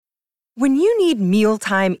When you need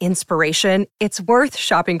mealtime inspiration, it's worth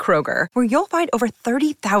shopping Kroger, where you'll find over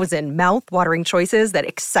 30,000 mouth-watering choices that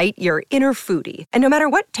excite your inner foodie. And no matter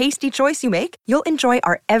what tasty choice you make, you'll enjoy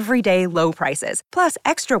our everyday low prices, plus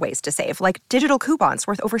extra ways to save, like digital coupons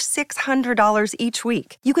worth over $600 each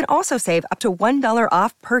week. You can also save up to $1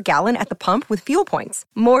 off per gallon at the pump with fuel points.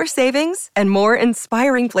 More savings and more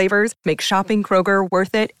inspiring flavors make shopping Kroger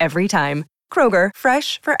worth it every time. Kroger,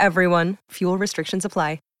 fresh for everyone. Fuel restrictions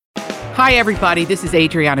apply. Hi, everybody. This is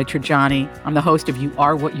Adriana Trajani. I'm the host of You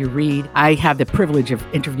Are What You Read. I have the privilege of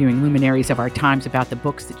interviewing luminaries of our times about the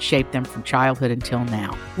books that shaped them from childhood until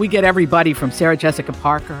now. We get everybody from Sarah Jessica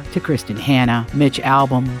Parker to Kristen Hanna, Mitch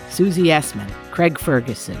Albom, Susie Essman, Craig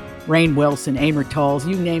Ferguson, Rainn Wilson, Amor Tolls,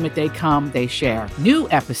 you name it, they come, they share. New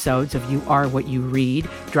episodes of You Are What You Read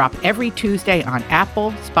drop every Tuesday on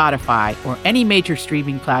Apple, Spotify, or any major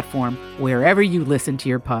streaming platform wherever you listen to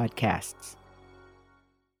your podcasts.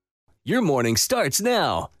 Your morning starts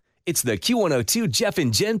now. It's the Q102 Jeff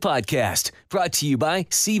and Jenn podcast, brought to you by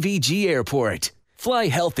CVG Airport. Fly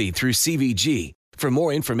healthy through CVG. For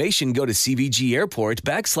more information, go to CVG Airport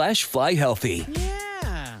 /fly healthy.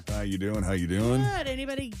 Yeah. How you doing? How you doing? Good.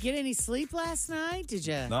 Anybody get any sleep last night? Did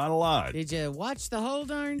you? Not a lot. Did you watch the whole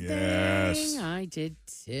darn Yes. thing? I did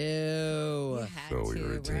too. So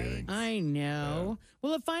irritating. I know.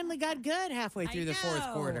 Well, it finally got good halfway through the fourth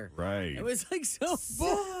quarter. Right. It was like so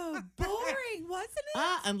boring, wasn't it?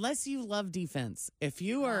 Unless you love defense. If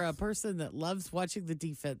you are a person that loves watching the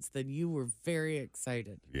defense, then you were very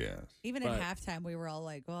excited. Yes. Even But- at halftime, we were all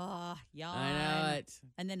like, "Oh, yawn." I know it.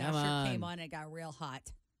 And then Come Usher came on. on, and it got real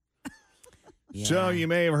hot. So Yeah. you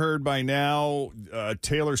may have heard by now,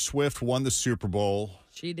 Taylor Swift won the Super Bowl.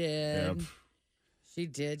 She did. Yep. She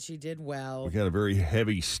did. She did well. We got a very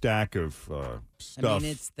heavy stack of stuff. I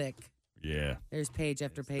mean, it's thick. yeah. There's page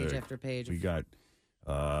after page thick. after page. We got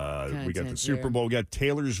the Content Super here. Bowl. We got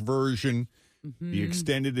Taylor's version, the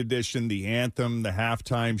extended edition, the anthem, the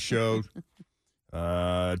halftime show.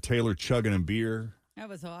 Taylor chugging a beer. That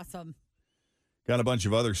was awesome. Got a bunch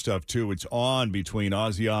of other stuff too. It's on between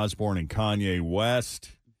Ozzy Osbourne and Kanye West.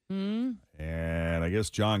 Hmm? And I guess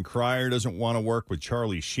John Cryer doesn't want to work with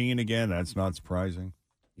Charlie Sheen again. That's not surprising.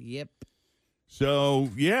 Yep. So,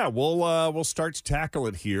 yeah, we'll start to tackle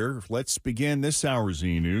it here. Let's begin this hour's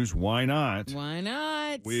E-News. Why not? Why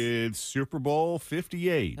not? With Super Bowl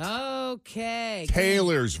 58. Okay.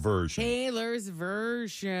 Taylor's version. Taylor's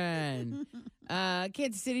version.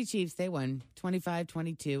 Kansas City Chiefs, they won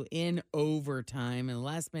 25-22 in overtime and a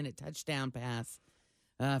last-minute touchdown pass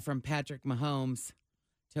from Patrick Mahomes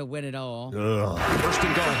to win it all. Ugh. First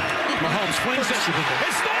and goal. Mahomes flings it.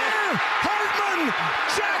 It's there! Hardman!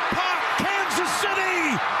 Jackpot! Kansas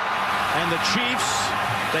City! And the Chiefs,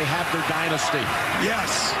 they have their dynasty.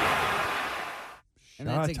 Yes. And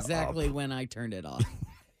that's Shut exactly up. when I turned it off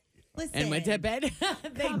Listen, and went to bed.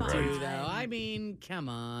 They Come do, on. though. I mean, come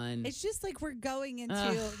on. it's just like we're going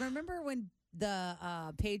into. Remember when the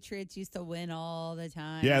Patriots used to win all the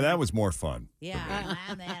time? Yeah, that was more fun. Yeah.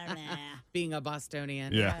 Being a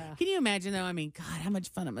Bostonian. Yeah. Can you imagine, though? I mean, God, how much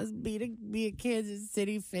fun it must be to be a Kansas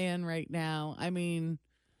City fan right now. I mean,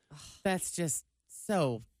 that's just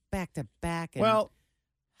so back to back. And, Well,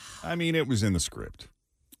 I mean, it was in the script.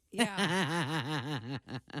 Yeah.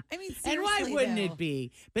 I mean, and why seriously, wouldn't though. it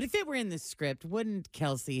be? But if it were in the script, wouldn't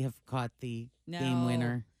Kelsey have caught the game No.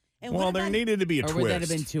 winner? And Well, what there about- needed to be a Or twist. would that have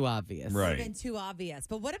been too obvious? Right. been too obvious.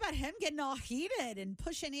 But what about him getting all heated and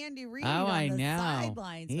pushing Andy Reid Oh, on I the know.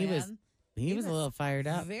 sidelines, He man? was He was a little fired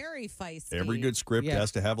up. Very feisty. Every good script Yeah.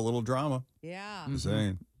 has to have a little drama. Yeah. I'm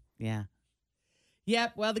saying. Yeah.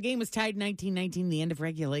 Yep. Well, the game was tied 19-19, the end of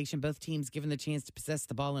regulation. Both teams given the chance to possess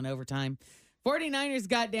the ball in overtime. 49ers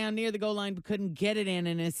got down near the goal line but couldn't get it in.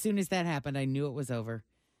 And as soon as that happened, I knew it was over.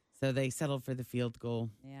 So they settled for the field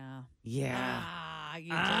goal. Yeah. Yeah. You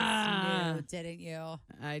just knew, didn't you?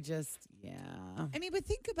 Yeah. I mean, but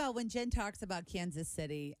think about when Jen talks about Kansas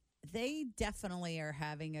City, they definitely are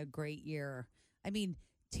having a great year. I mean,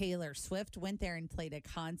 Taylor Swift went there and played a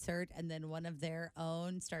concert, and then one of their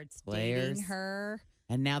own starts Players. dating her.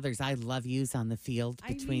 And now there's I love yous on the field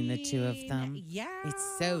between the two of them. Yeah.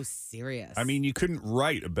 It's so serious. I mean, you couldn't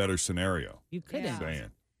write a better scenario. you couldn't. Yeah.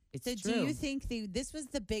 Saying. It's So true. do you think this was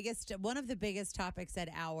one of the biggest topics at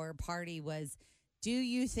our party was, do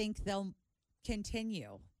you think they'll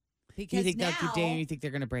continue? Because you think now, they'll keep dating or you think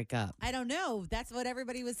they're going to break up? I don't know. That's what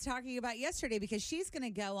everybody was talking about yesterday because she's going to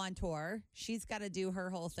go on tour. She's got to do her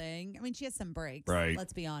whole thing. I mean, she has some breaks. Right.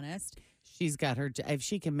 Let's be honest. She's got her, if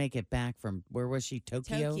she can make it back from, where was she,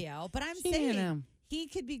 Tokyo? Tokyo. But I'm She, saying, you know. He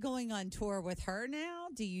could be going on tour with her now.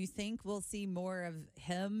 Do you think we'll see more of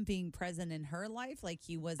him being present in her life like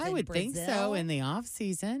he was in Brazil? I would think so in the off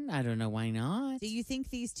season. I don't know why not. Do you think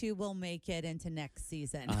these two will make it into next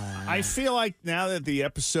season? I feel like now that the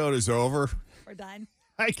episode is over, We're done.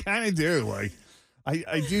 I kind of do. Like,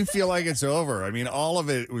 I do feel like it's over. I mean, all of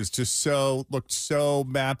it was just looked so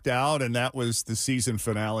mapped out, and that was the season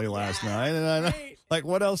finale last night. And like,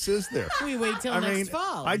 what else is there? We wait till next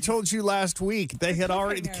fall. I told you last week they had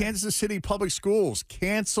already the Kansas City Public Schools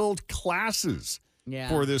canceled classes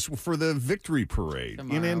for the victory parade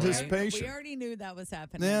in anticipation. We already knew that was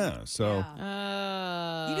happening. Yeah. So,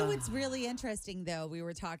 you know what's really interesting though? We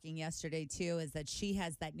were talking yesterday too, is that she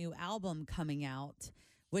has that new album coming out,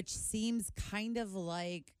 which seems kind of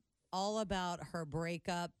like all about her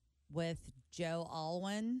breakup with Joe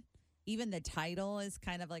Alwyn. Even the title is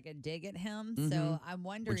kind of like a dig at him. Mm-hmm. So I'm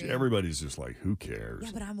wondering. Which everybody's just like, who cares? Yeah,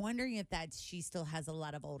 but I'm wondering if she still has a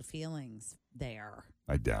lot of old feelings there.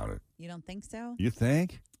 I doubt it. You don't think so? You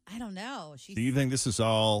think? I don't know. Do you think this is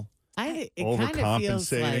all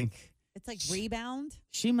overcompensating? It's like Rebound.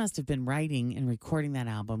 She must have been writing and recording that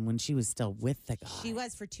album when she was still with the guy. She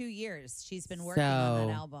was for 2 years. She's been working on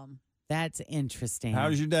that album. That's interesting. How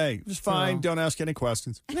was your day? It was fine. Don't ask any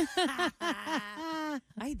questions.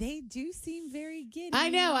 They do seem very giddy. I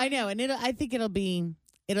know, and I think it'll be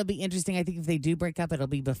interesting. I think if they do break up, it'll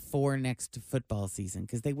be before next football season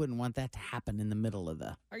because they wouldn't want that to happen in the middle of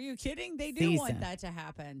the. Are you kidding? They do want that to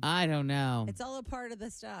happen. I don't know. It's all a part of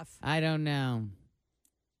the stuff. I don't know.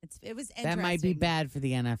 It was interesting. That might be bad for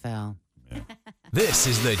the NFL. Yeah. This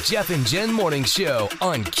is the Jeff and Jen Morning Show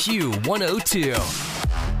on Q102.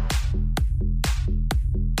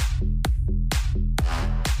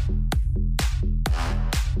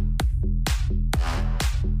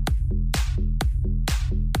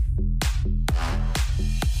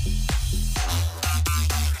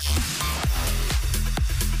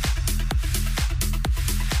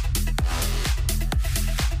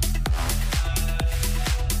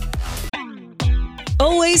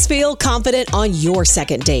 Always feel confident on your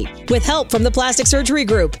second date. With help from the Plastic Surgery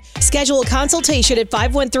Group. Schedule a consultation at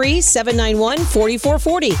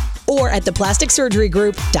 513-791-4440 or at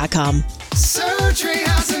theplasticsurgerygroup.com. Surgery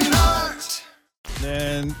has an art.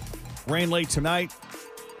 Then rain late tonight,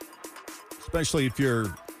 especially if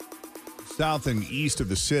you're south and east of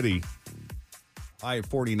the city. High at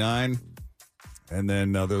 49. And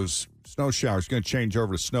then those snow showers going to change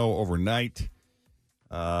over to snow overnight.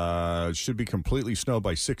 Should be completely snow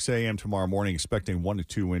by 6 a.m. tomorrow morning, expecting 1 to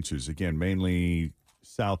 2 inches. Again, mainly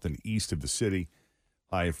south and east of the city.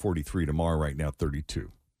 High of 43 tomorrow, right now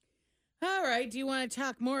 32. All right. Do you want to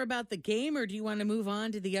talk more about the game or do you want to move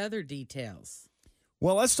on to the other details?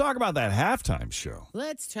 Well, let's talk about that halftime show.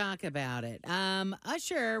 Let's talk about it.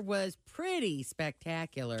 Usher was pretty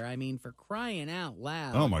spectacular. I mean, for crying out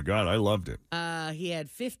loud. Oh, my God. I loved it. He had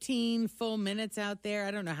 15 full minutes out there.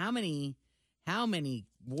 I don't know how many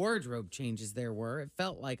wardrobe changes there were. It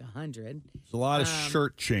felt like 100. It's a lot of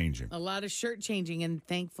shirt changing. A lot of shirt changing, and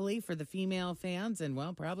thankfully for the female fans, and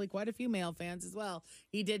well, probably quite a few male fans as well,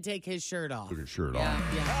 he did take his shirt off. Took his shirt Yeah. off.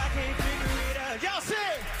 I can't figure it out. Y'all say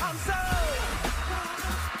I'm so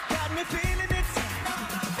got me feeling it.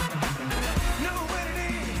 Know what it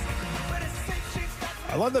is, but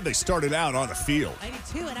it's I love that they started out on the field. I do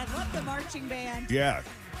too, and I love the marching band. Yeah.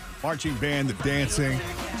 Marching band, the dancing.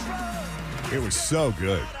 It was so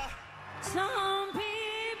good.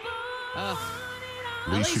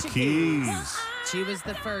 Alicia Keys. She was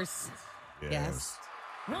the first. Yes.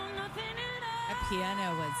 That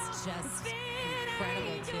piano was just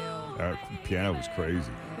incredible too. That piano was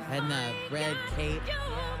crazy. And the red cape.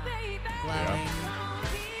 Blowing.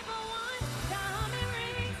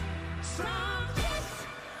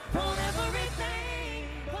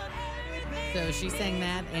 So she sang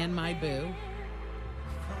that and My Boo.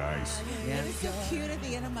 Nice. Yeah. It was so cute at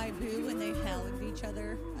the end of My Boo when they held each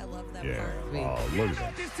other. I love that Yeah. part. Oh, look at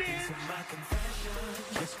that.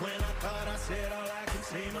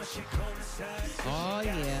 Oh,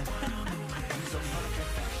 yeah.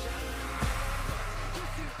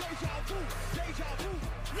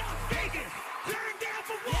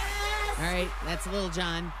 All right, that's Lil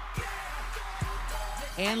Jon.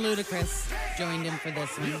 And Ludacris joined him for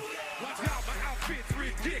this one.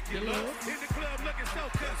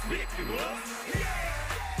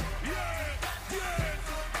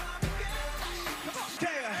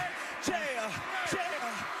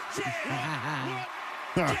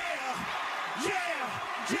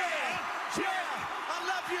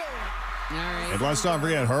 right. And let's not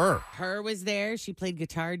forget her. Her was there. She played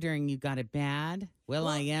guitar during You Got It Bad.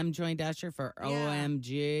 I Am joined Usher for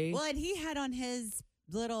OMG. Well, and he had on his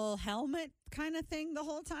little helmet kind of thing the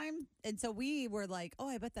whole time. And so we were like, oh,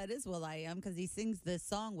 I bet that is will.i.am because he sings this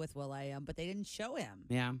song with will.i.am, but they didn't show him.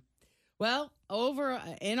 Yeah. Well,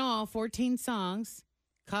 in all, 14 songs.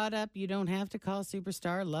 Caught Up, You Don't Have to Call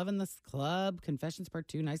Superstar, Lovin' This Club, Confessions Part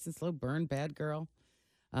 2, Nice and Slow, Burn, Bad Girl.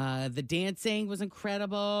 The dancing was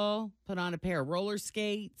incredible. Put on a pair of roller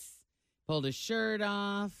skates, pulled his shirt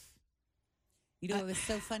off. You know, it was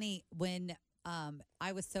so funny when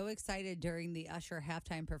I was so excited during the Usher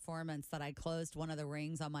halftime performance that I closed one of the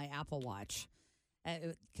rings on my Apple Watch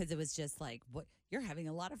because it was just like, "What? You're having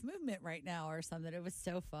a lot of movement right now," or something. It was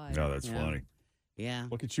so fun. No, that's funny. Yeah.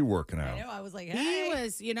 Look at you working out. I know. I was like, hey. He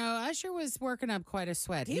was, Usher was working up quite a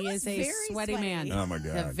sweat. He was is a very sweaty man. Oh, my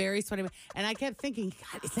God. A very sweaty man. And I kept thinking,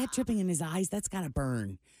 God, is that dripping in his eyes? That's got to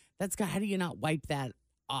burn. How do you not wipe that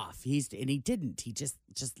off? And he didn't. He just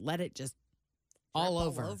let it just all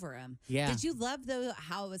over him. Yeah. Did you love, though,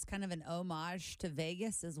 how it was kind of an homage to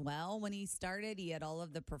Vegas as well when he started? He had all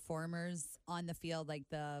of the performers on the field, like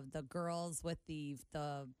the girls with the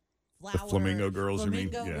The flamingo girls,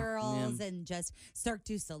 flamingo girls, and just Cirque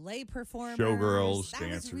du Soleil performers. Showgirls, that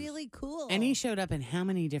dancers. was really cool. And he showed up in how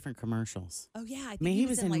many different commercials? Oh, yeah. I mean, he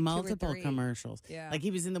was in like multiple commercials. Yeah. Like he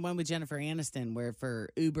was in the one with Jennifer Aniston where for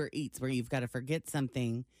Uber Eats, where you've got to forget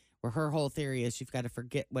something, where her whole theory is you've got to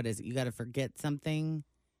forget, what is it? You got to forget something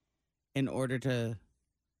in order to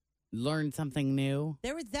learn something new.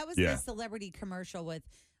 That was the celebrity commercial with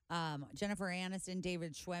Jennifer Aniston,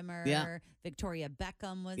 David Schwimmer, Victoria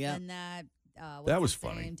Beckham was in that. That was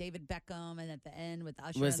funny. David Beckham, and at the end with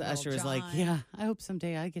Usher. Usher was like, "Yeah, I hope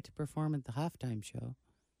someday I get to perform at the halftime show."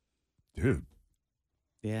 Dude.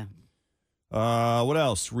 Yeah. What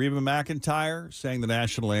else? Reba McEntire sang the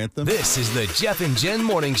national anthem. This is the Jeff and Jen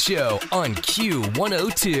Morning Show on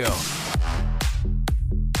Q102.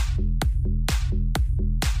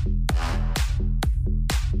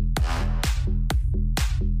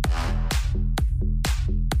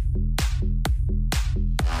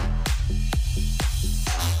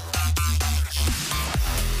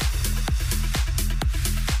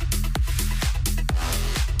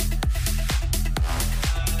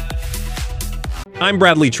 I'm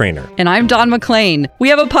Bradley Trainer. And I'm Don McClain. We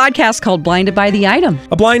have a podcast called Blinded by the Item.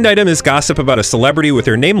 A blind item is gossip about a celebrity with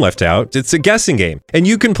their name left out. It's a guessing game, and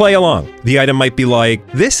you can play along. The item might be like,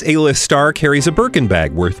 this A-list star carries a Birkin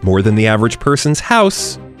bag worth more than the average person's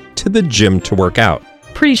house to the gym to work out.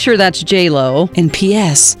 Pretty sure that's J-Lo. And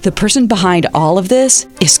P.S. the person behind all of this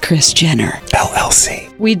is Kris Jenner,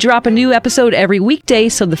 LLC. We drop a new episode every weekday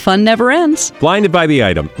so the fun never ends. Blinded by the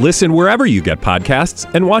Item. Listen wherever you get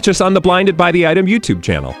podcasts and watch us on the Blinded by the Item YouTube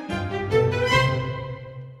channel.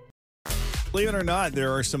 Believe it or not,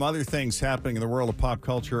 there are some other things happening in the world of pop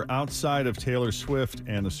culture outside of Taylor Swift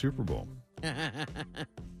and the Super Bowl.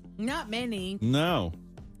 Not many. No.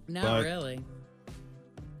 Not really.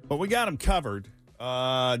 But we got them covered.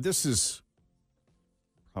 This is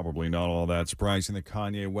probably not all that surprising that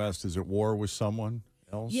Kanye West is at war with someone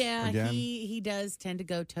else. Yeah, again. he does tend to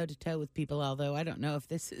go toe-to-toe with people, although I don't know if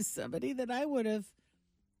this is somebody that I would have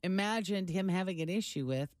imagined him having an issue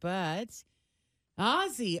with. But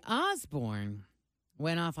Ozzy Osbourne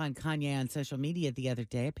went off on Kanye on social media the other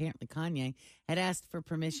day. Apparently, Kanye had asked for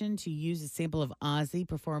permission to use a sample of Ozzy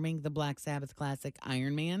performing the Black Sabbath classic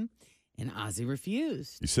Iron Man, and Ozzy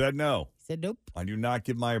refused. He said no. He said, nope. I do not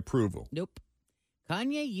give my approval. Nope.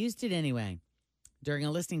 Kanye used it anyway during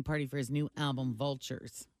a listening party for his new album,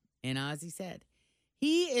 Vultures. And Ozzy said,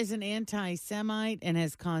 he is an anti-Semite and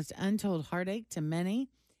has caused untold heartache to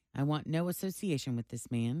many. I want no association with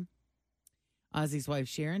this man. Ozzy's wife,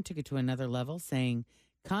 Sharon, took it to another level, saying,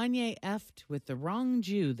 Kanye effed with the wrong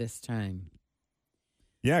Jew this time.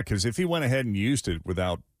 Yeah, because if he went ahead and used it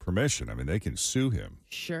without permission, I mean, they can sue him.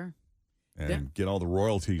 Sure. And get all the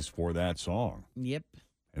royalties for that song. Yep.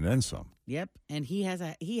 And then some. Yep. And he has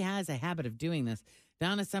a habit of doing this.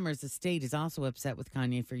 Donna Summer's estate is also upset with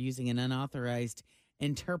Kanye for using an unauthorized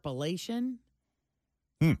interpolation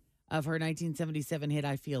of her 1977 hit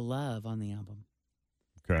I Feel Love on the album.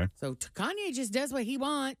 Okay. So Kanye just does what he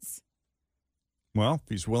wants. Well, if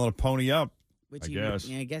he's willing to pony up, Which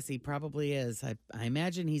I guess he probably is. I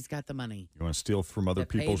imagine he's got the money. You want to steal from other To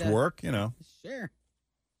pay people's the- work, you know. Sure.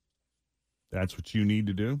 That's what you need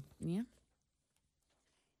to do. Yeah.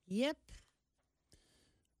 Yep.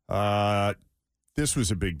 This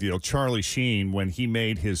was a big deal. Charlie Sheen, when he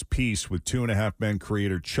made his piece with 2.5 Men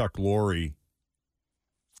creator Chuck Lorre,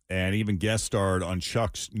 and even guest starred on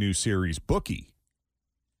Chuck's new series, Bookie.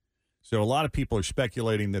 So a lot of people are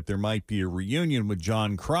speculating that there might be a reunion with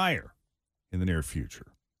John Cryer in the near future.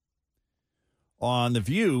 On The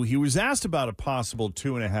View, he was asked about a possible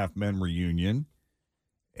 2.5 Men reunion,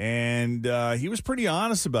 and he was pretty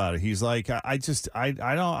honest about it. He's like, I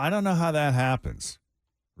don't know how that happens,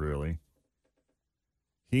 really.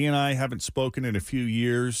 He and I haven't spoken in a few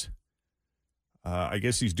years. I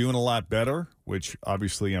guess he's doing a lot better, which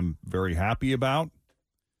obviously I'm very happy about.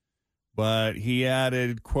 But he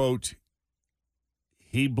added, quote,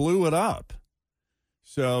 he blew it up.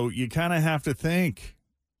 So you kind of have to think,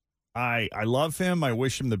 I love him. I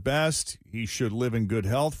wish him the best. He should live in good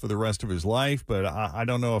health for the rest of his life, but I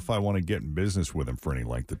don't know if I want to get in business with him for any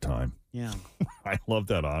length of time. Yeah. I love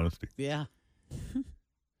that honesty. Yeah.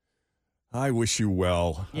 I wish you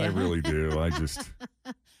well. Yeah. I really do. I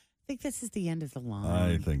think this is the end of the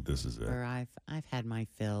line. I think this is it. Or I've had my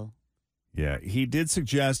fill. Yeah, he did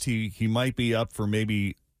suggest he might be up for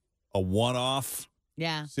maybe a one-off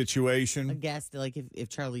situation. A guest, like if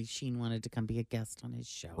Charlie Sheen wanted to come be a guest on his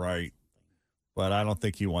show. Right. But I don't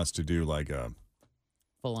think he wants to do like a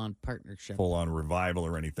full-on partnership. Full-on revival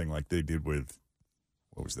or anything like they did with,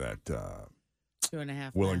 what was that?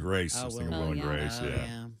 2.5 Will Men. and Grace. I was thinking Will and Grace,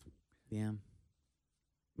 Yeah.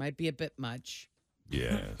 Might be a bit much.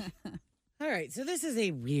 Yes. All right, so this is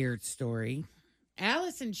a weird story.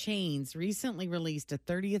 Alice in Chains recently released a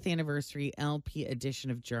 30th anniversary LP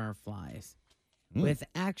edition of Jar of Flies with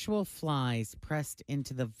actual flies pressed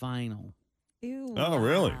into the vinyl. Ew. Oh,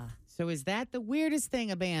 really? So is that the weirdest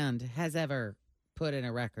thing a band has ever put in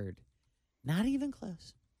a record? Not even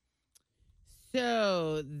close.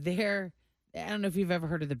 So I don't know if you've ever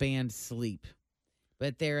heard of the band Sleep,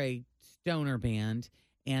 but they're a stoner band,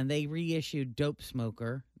 and they reissued Dope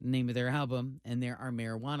Smoker, the name of their album, and there are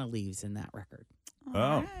marijuana leaves in that record.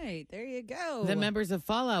 All right, there you go. The members of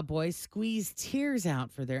Fall Out Boy squeezed tears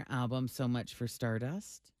out for their album So Much for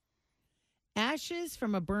Stardust. Ashes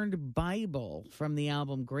from a Burned Bible from the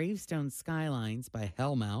album Gravestone Skylines by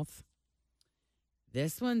Hellmouth.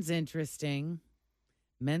 This one's interesting.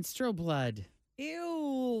 Menstrual Blood.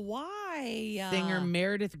 Ew, why? Singer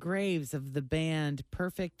Meredith Graves of the band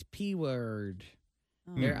Perfect P Word.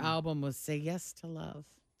 Their album was Say Yes to Love.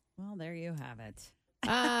 Well, there you have it.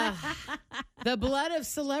 The Blood of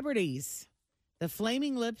Celebrities. The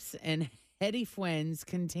Flaming Lips and Hetty Fwens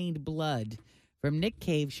contained blood from Nick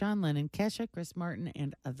Cave, Sean Lennon, Kesha, Chris Martin,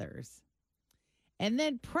 and others. And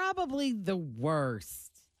then probably the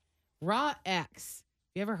worst. Raw X.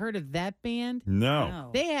 You ever heard of that band? No.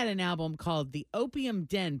 They had an album called The Opium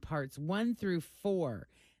Den Parts 1 through 4.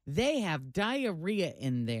 They have diarrhea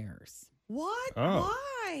in theirs. What? Oh.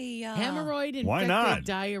 Why? Hemorrhoid Why infected not?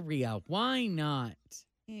 diarrhea. Why not?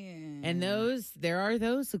 Yeah. And there are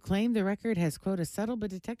those who claim the record has, quote, a subtle but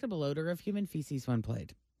detectable odor of human feces when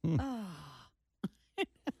played. Oh.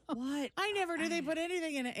 What? I never knew they put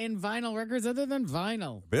anything in vinyl records other than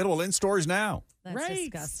vinyl. Available in stores now. That's Right.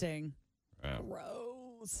 disgusting. Yeah.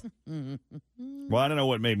 Gross. Well, I don't know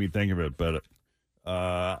what made me think of it, but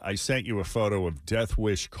I sent you a photo of Death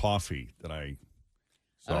Wish coffee that I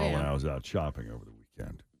saw when I was out shopping over the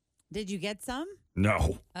weekend. Did you get some?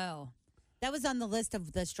 No. Oh. That was on the list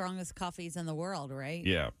of the strongest coffees in the world, right?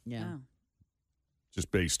 Yeah. Yeah. Oh.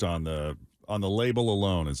 Just based on the label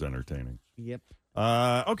alone is entertaining. Yep.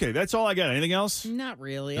 Okay, that's all I got. Anything else? Not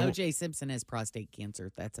really. No. O.J. Simpson has prostate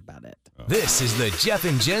cancer. That's about it. This is the Jeff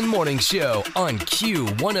and Jen Morning Show on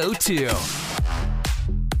Q102.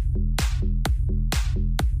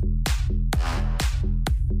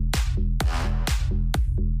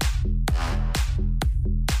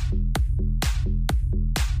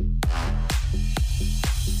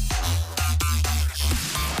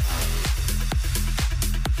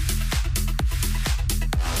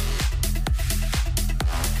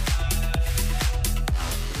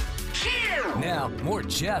 Now, more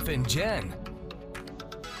Jeff and Jen.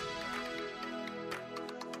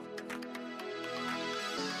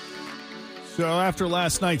 So after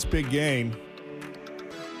last night's big game,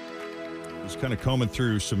 I was kind of combing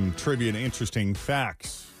through some trivia and interesting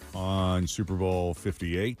facts on Super Bowl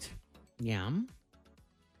 58 Yeah.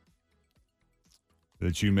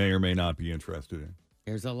 that you may or may not be interested in.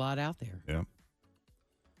 There's a lot out there. Yeah.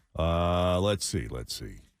 Let's see.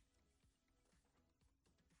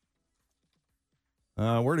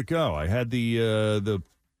 Where'd it go? I had the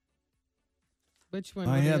Which one?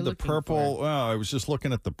 I were you had the looking purple. for? Well, I was just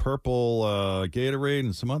looking at the purple Gatorade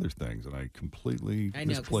and some other things, and I completely I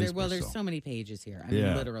know, misplaced because there's myself. so many pages here. I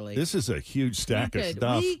mean, literally. This is a huge stack of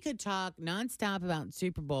stuff. We could talk nonstop about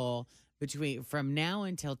Super Bowl, from now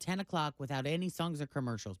until 10 o'clock without any songs or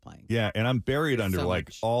commercials playing. Yeah, and I'm buried There's under so like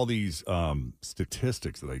much. all these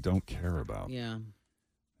statistics that I don't care about. Yeah.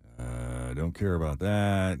 Don't care about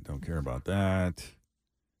that. Don't care about that.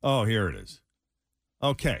 Oh, here it is.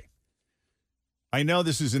 Okay. I know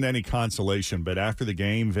this isn't any consolation, but after the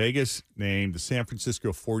game, Vegas named the San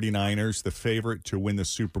Francisco 49ers the favorite to win the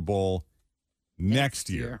Super Bowl next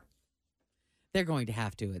year. They're going to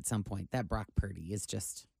have to at some point. That Brock Purdy is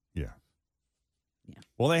just... Yeah. Yeah.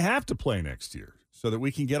 Well, they have to play next year so that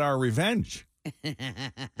we can get our revenge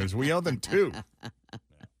because we owe them two.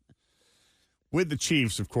 With the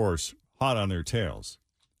Chiefs, of course, hot on their tails.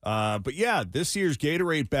 But yeah, this year's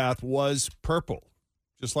Gatorade bath was purple,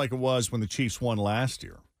 just like it was when the Chiefs won last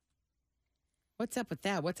year. What's up with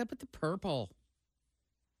that? What's up with the purple?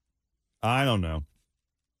 I don't know.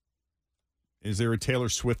 Is there a Taylor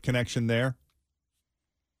Swift connection there?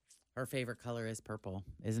 Her favorite color is purple,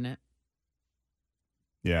 isn't it?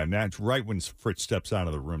 Yeah, and that's right when Fritz steps out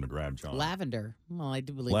of the room to grab John. Lavender. Well, I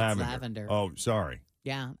do believe it's lavender. Oh, sorry.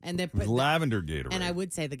 Yeah, and It was lavender Gatorade. And I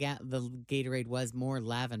would say the Gatorade was more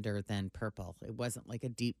lavender than purple. It wasn't like a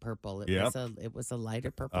deep purple. It was a lighter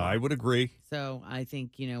purple. I would agree. So I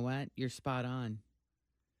think, you know what? You're spot on.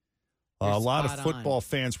 A lot of spot football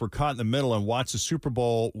fans were caught in the middle and watched the Super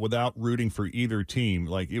Bowl without rooting for either team.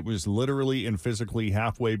 Like it was literally and physically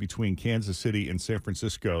halfway between Kansas City and San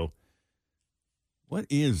Francisco. What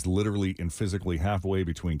is literally and physically halfway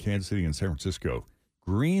between Kansas City and San Francisco?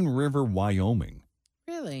 Green River, Wyoming.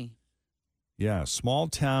 Really? Yeah, small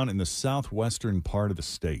town in the southwestern part of the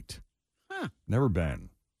state. Huh. Never been.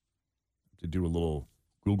 To do a little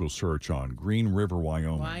Google search on Green River,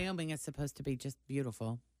 Wyoming. Wyoming is supposed to be just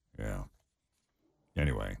beautiful. Yeah.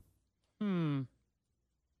 Anyway. Hmm.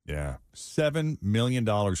 Yeah. $7 million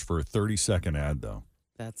for a 30-second ad, though.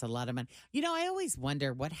 That's a lot of money. You know, I always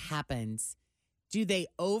wonder what happens. Do they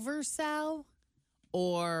oversell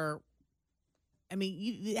or... I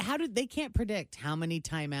mean, they can't predict how many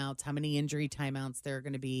timeouts, how many injury timeouts there are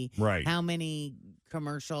going to be, right? How many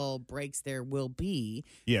commercial breaks there will be.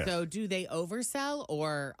 Yes. So do they oversell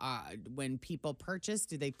or when people purchase,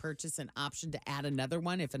 do they purchase an option to add another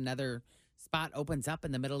one if another spot opens up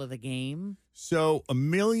in the middle of the game? So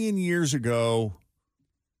 1,000,000 years ago,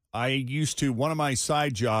 one of my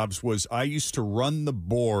side jobs was I used to run the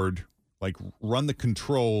board, like run the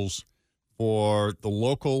controls for the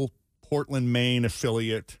local Portland, Maine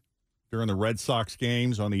affiliate during the Red Sox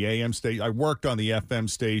games on the AM station. I worked on the FM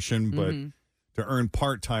station, but to earn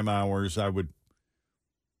part-time hours, I would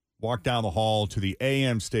walk down the hall to the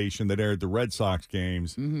AM station that aired the Red Sox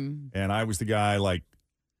games, and I was the guy, like,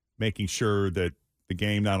 making sure that the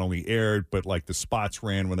game not only aired, but, like, the spots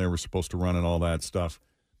ran when they were supposed to run and all that stuff.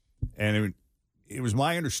 And it was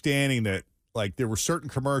my understanding that, like, there were certain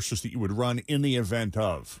commercials that you would run in the event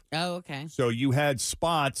of. Oh, okay. So you had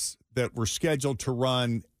spots that were scheduled to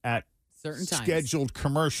run at certain times. Scheduled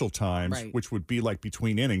commercial times, right, which would be like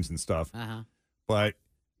between innings and stuff. Uh-huh. But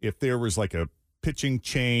if there was like a pitching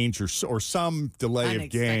change or some delay of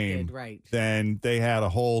game, right, then they had a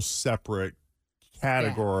whole separate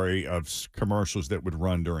category of commercials that would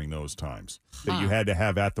run during those times that you had to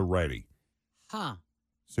have at the ready. Huh.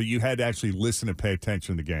 So you had to actually listen and pay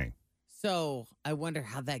attention to the game. So I wonder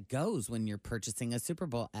how that goes when you're purchasing a Super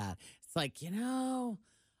Bowl ad. It's like, you know,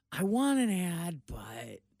 I want an ad,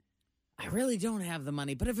 but I really don't have the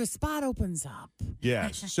money. But if a spot opens up.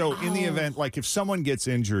 Yes. So in the event, like if someone gets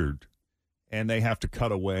injured and they have to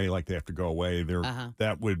cut away, like they have to go away,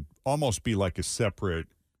 that would almost be like a separate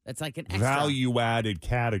It's like an extra value-added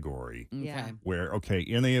category. Okay. Where,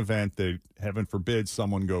 in the event that, heaven forbid,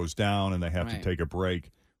 someone goes down and they have to take a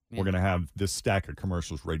break, we're going to have this stack of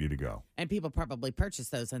commercials ready to go. And people probably purchase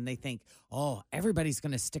those and they think, oh, everybody's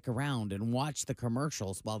going to stick around and watch the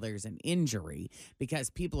commercials while there's an injury because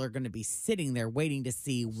people are going to be sitting there waiting to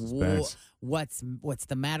see what's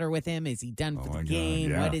the matter with him. Is he done for the game?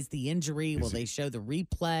 God, yeah. What is the injury? Will they show the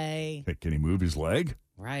replay? Can he move his leg?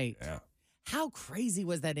 Right. Yeah. How crazy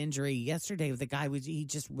was that injury yesterday? The guy he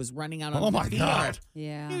just was running out on the field. Oh, my God.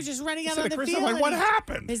 Yeah. He was just running out on the field. Like, what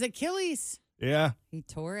happened? His Achilles. Yeah. He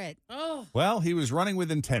tore it. Oh. Well, he was running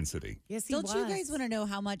with intensity. Yes, he Don't was. you guys want to know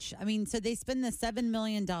how much? I mean, so they spend the $7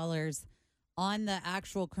 million on the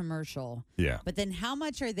actual commercial. Yeah. But then how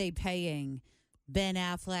much are they paying Ben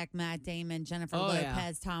Affleck, Matt Damon, Jennifer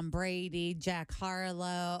Lopez, Tom Brady, Jack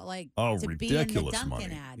Harlow, to be in the Dunkin' money.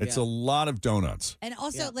 ad? It's a lot of donuts. And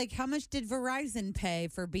also, how much did Verizon pay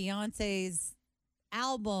for Beyonce's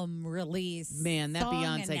album release? Man, that song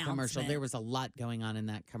Beyonce commercial, announcement? there was a lot going on in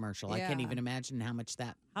that commercial. I can't even imagine how much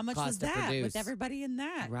that How much cost was to that produce. with everybody in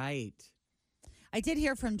that? Right. I did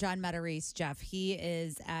hear from John Metarese, Jeff. He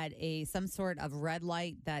is at some sort of red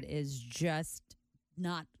light that is just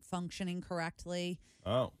not functioning correctly.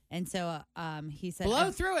 Oh. And so he said,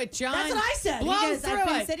 Blow through it, John. That's what I said. Blow He goes, through I've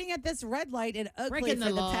been it. sitting at this red light in Oakley Breaking the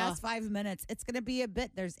for the law. past 5 minutes. It's going to be a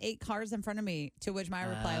bit. There's 8 cars in front of me, to which my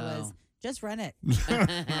reply was, just run it.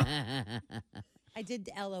 I did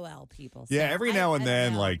LOL, people. So Yeah, every now and I don't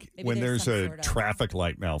then, know. like Maybe when there's some a sort of- traffic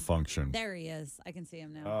light malfunction. There he is. I can see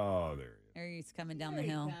him now. Oh, there he is. There he's coming down the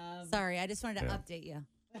hill. Sorry, I just wanted to update you.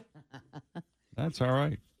 That's all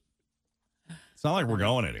right. It's not like we're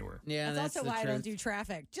going anywhere. Yeah, That's also the why I truth. don't do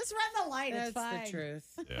traffic. Just run the light. That's It's fine. the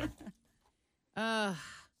truth. Yeah.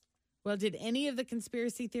 Well, did any of the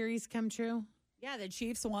conspiracy theories come true? Yeah, the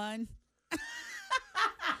Chiefs won.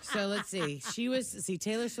 So let's see.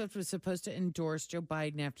 Taylor Swift was supposed to endorse Joe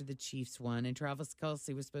Biden after the Chiefs won, and Travis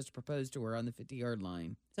Kelce was supposed to propose to her on the 50-yard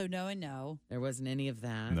line. So no and no. There wasn't any of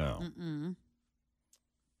that. No. Mm-mm.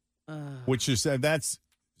 Which is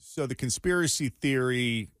so the conspiracy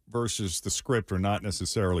theory versus the script are not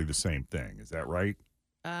necessarily the same thing. Is that right?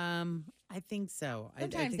 I think so.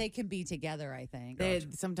 Sometimes I think they can be together, I think.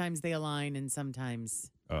 sometimes they align, and sometimes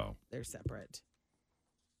they're separate.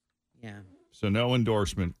 Yeah. So no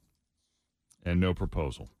endorsement and no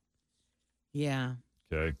proposal. Yeah.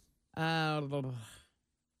 Okay.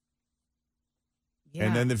 Yeah.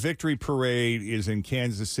 And then the victory parade is in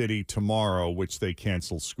Kansas City tomorrow, which they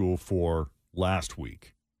canceled school for last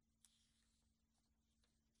week.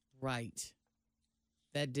 Right.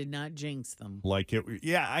 That did not jinx them.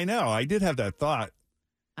 Yeah, I know. I did have that thought.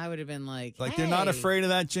 I would have been like, They're not hey. afraid of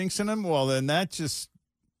that jinxing them? Well, then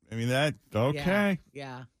okay.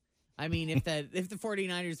 Yeah. I mean, if the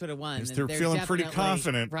 49ers would have won, Yes, then they're there feeling pretty definitely-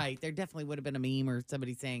 confident. Right. There definitely would have been a meme or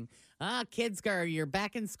somebody saying, kids, you're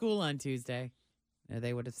back in school on Tuesday. Or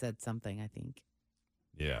they would have said something, I think.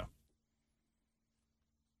 Yeah.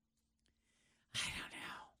 I don't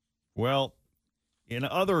know. Well, in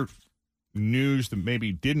other news that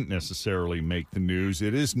maybe didn't necessarily make the news,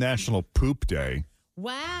 it is National Poop Day.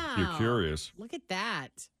 Wow. If you're curious. Look at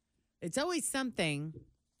that. It's always something.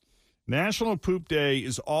 National Poop Day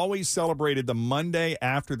is always celebrated the Monday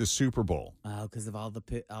after the Super Bowl. Oh, because of all the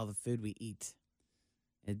food we eat.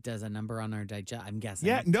 It does a number on our digest, I'm guessing.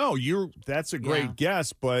 Yeah, no, that's a great Yeah.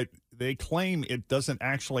 guess, but they claim it doesn't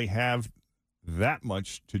actually have that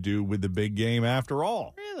much to do with the big game after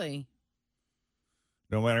all. Really?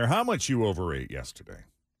 No matter how much you overate yesterday.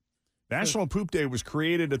 National Poop Day was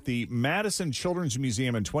created at the Madison Children's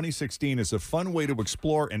Museum in 2016 as a fun way to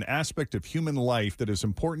explore an aspect of human life that is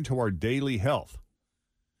important to our daily health.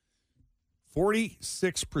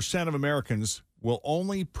 46% of Americans will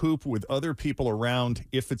only poop with other people around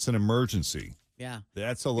if it's an emergency. Yeah.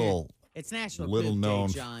 That's a little It's National little Poop known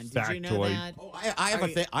Day, John. Did you know factoid. that? Oh,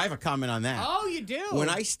 I have a comment on that. Oh, you do? When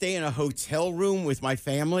I stay in a hotel room with my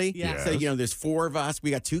family, Yeah. so there's 4 of us, we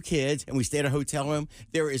got 2 kids, and we stay at a hotel room.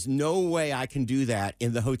 There is no way I can do that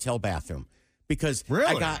in the hotel bathroom because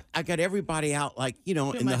Really? I got everybody out Too in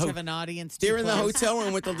the much of an audience. They're too in the close. hotel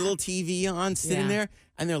room with the little TV on, sitting Yeah. there,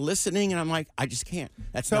 and they're listening, and I'm like, I just can't.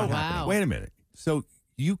 That's So, not happening. wait a minute. So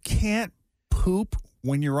you can't poop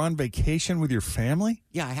when you're on vacation with your family?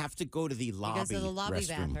 Yeah, I have to go to the lobby. Because of the lobby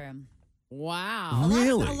restroom. bathroom. Wow.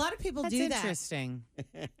 Really? A lot of people That's do that. interesting.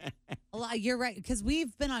 You're right, because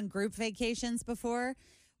we've been on group vacations before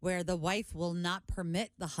where the wife will not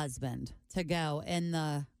permit the husband to go in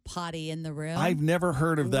the potty in the room. I've never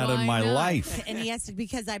heard of that Why in my not? life. And he has to,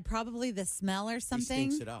 because probably the smell or He something.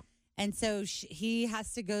 stinks it up. And so he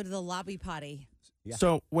has to go to the lobby potty. Yeah.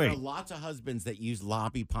 So, There are wait, lots of husbands that use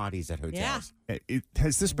lobby potties at hotels.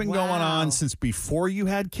 has this been going Wow. on since before you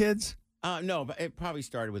had kids? No, but it probably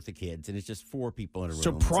started with the kids, and it's just 4 people in a room.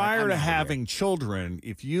 So It's like, prior I'm to outta here. having children,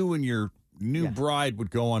 if you and your new bride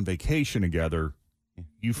would go on vacation together,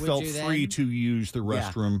 you felt you free then? to use the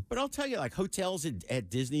Yeah. restroom. But I'll tell you, like hotels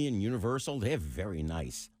at Disney and Universal, they have very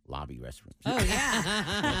nice lobby restrooms. Oh,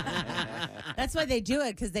 yeah. That's why they do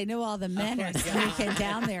it, because they know all the men are sneaking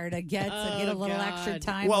down there to get a little extra God.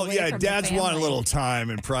 time. Well, away yeah, from the dads want a family. little time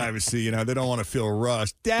and privacy. They don't want to feel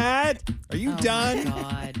rushed. Dad, are you Oh, done?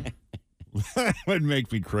 my God. That would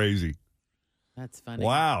make me crazy. That's funny.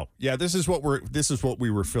 Wow. Yeah, this is what we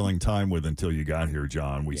were filling time with until you got here,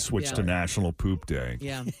 John. We switched to National Poop Day.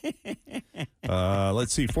 Yeah.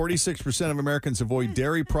 Let's see. 46% of Americans avoid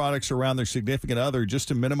dairy products around their significant other just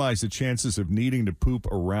to minimize the chances of needing to poop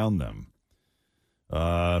around them.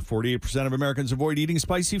 48% of Americans avoid eating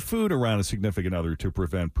spicy food around a significant other to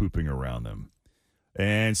prevent pooping around them.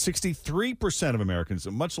 And 63% of Americans,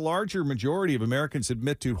 a much larger majority of Americans,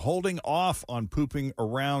 admit to holding off on pooping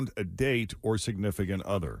around a date or significant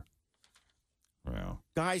other. Wow.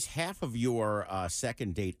 Guys, half of your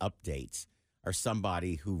second date updates are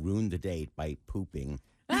somebody who ruined the date by pooping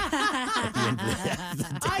at the end of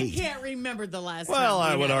the date. I can't remember the last time. Well,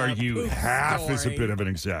 I we would had a argue poop half is a story. bit of an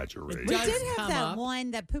exaggeration. We does did have come that up.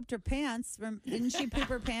 one that pooped her pants. Didn't she poop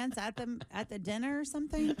her pants at the dinner or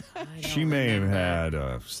something? I don't She may have remember. had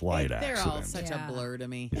a slight They're all accident. such a blur to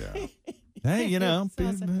me. Yeah. Hey, you know, It's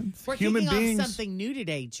awesome. We're human kicking beings. off something new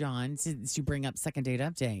today, John, since you bring up second date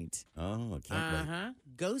update. Oh, I can't wait.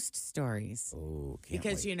 Ghost stories. Oh, can't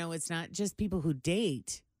Because, wait. it's not just people who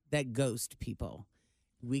date that ghost people.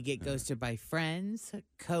 We get ghosted by friends,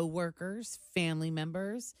 co-workers, family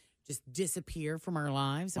members, just disappear from our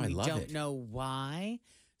lives, and I we love don't it. know why.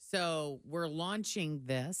 So we're launching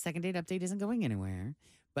this. Second date update isn't going anywhere.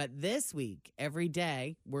 But this week, every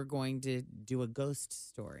day, we're going to do a ghost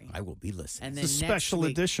story. I will be listening. And It's a then next special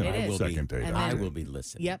week- edition It of is. Second Date And Update. I then- will be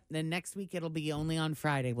listening. Yep. Then next week, it'll be only on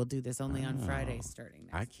Friday. We'll do this only on Friday starting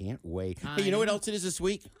next I can't wait. I Hey, you know what know. else it is this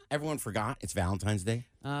week? Everyone forgot. It's Valentine's Day.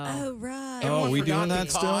 Oh, right. Everyone we forgot doing that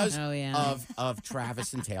still? because Oh, yeah. of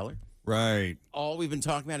Travis and Taylor. Right. All we've been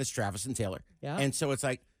talking about is Travis and Taylor. Yeah. And so it's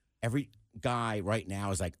like every guy right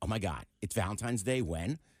now is like, oh my God, it's Valentine's Day.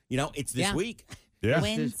 When? It's this Yeah. week. Yeah.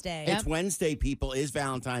 Wednesday. It's Wednesday, people. Is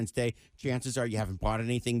Valentine's Day. Chances are you haven't bought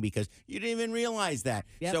anything because you didn't even realize that.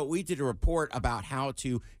 Yep. So we did a report about how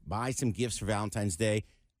to buy some gifts for Valentine's Day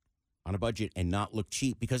on a budget and not look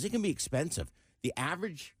cheap because it can be expensive. The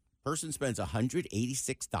average person spends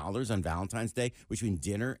 $186 on Valentine's Day between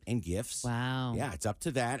dinner and gifts. Wow. Yeah, it's up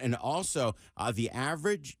to that. And also, the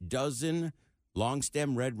average dozen long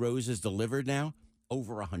stem red roses delivered now,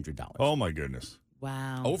 over $100. Oh, my goodness.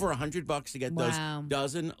 Wow. Over $100 to get Wow. those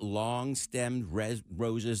dozen long-stemmed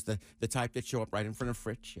roses, the type that show up right in front of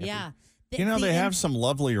Fritch. Yeah. You know, they have some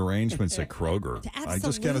lovely arrangements at Kroger. I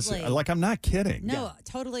just got to say, Absolutely. I'm not kidding. No,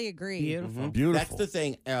 totally agree. Beautiful. Beautiful. That's the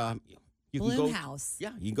thing. You can go. Bloomhouse.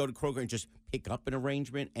 Yeah, you can go to Kroger and just pick up an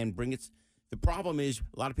arrangement and bring it. The problem is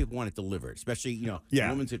a lot of people want it delivered, especially Yeah.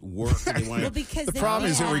 women's at work. And they want Well, it. because The they problem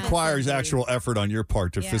is it have requires something. actual effort on your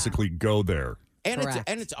part to Yeah. physically go there. Correct.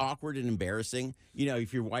 And it's awkward and embarrassing.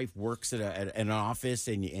 If your wife works at an office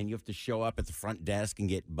and you have to show up at the front desk and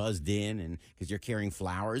get buzzed in and because you're carrying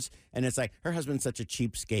flowers, and it's like her husband's such a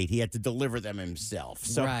cheapskate, he had to deliver them himself.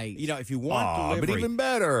 So Right. if you want But delivery, even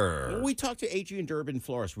better. well, we talked to Adrian Durbin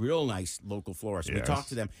Florist, real nice local florist. We Yes. talked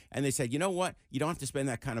to them, and they said, you know what? You don't have to spend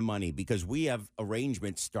that kind of money because we have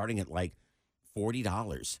arrangements starting at like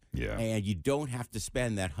 $40. Yeah. And you don't have to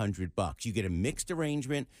spend that $100. You get a mixed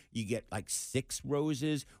arrangement. You get like 6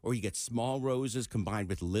 roses, or you get small roses combined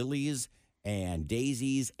with lilies and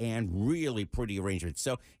daisies and really pretty arrangements.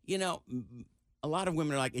 So, a lot of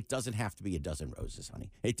women are like, it doesn't have to be a dozen roses, honey.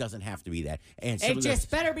 It doesn't have to be that. And some It of just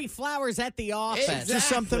better be flowers at the office. Exactly. Just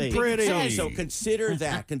something pretty. So consider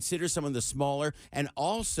that. Consider some of the smaller, and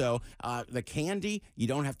also the candy. You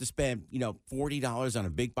don't have to spend $40 on a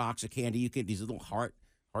big box of candy. You can these little heart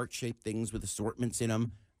shaped things with assortments in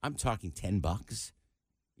them. I'm talking $10.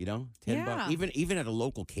 $10. Yeah. Even at a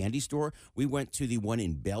local candy store. We went to the one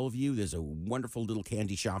in Bellevue. There's a wonderful little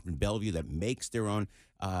candy shop in Bellevue that makes their own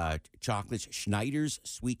chocolates. Schneider's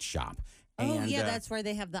Sweet Shop. Oh, And, yeah, that's where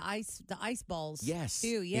they have the ice balls. Yes.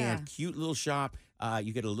 Too, yeah. And cute little shop.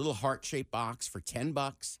 You get a little heart-shaped box for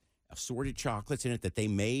 $10. Assorted chocolates in it that they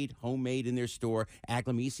made, homemade in their store.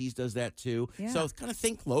 Aglamisi's does that too. Yeah. So kind of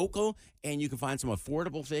think local, and you can find some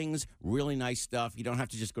affordable things, really nice stuff. You don't have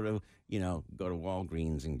to just go to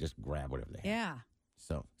Walgreens and just grab whatever they have. Yeah.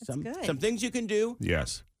 So That's good. some things you can do.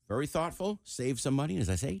 Yes. Very thoughtful. Save some money. And as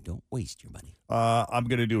I say, don't waste your money. I'm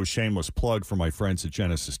going to do a shameless plug for my friends at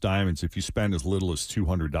Genesis Diamonds. If you spend as little as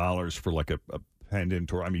 $200 for like a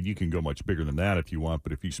pendant, or you can go much bigger than that if you want,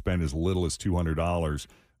 but if you spend as little as $200,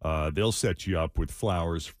 they'll set you up with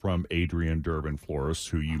flowers from Adrian Durbin Florist,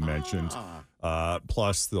 who you mentioned.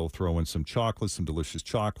 Plus, they'll throw in some chocolates, some delicious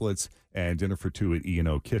chocolates, and dinner for 2 at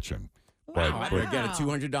E&O Kitchen. I better get a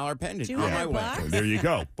 $200 pendant on my way. $200? There you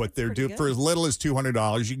go. But they're pretty for good. as little as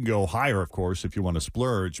 $200. You can go higher, of course, if you want to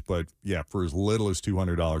splurge. But yeah, for as little as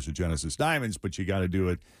 $200 at Genesis Diamonds. But you got to do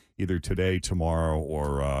it either today, tomorrow,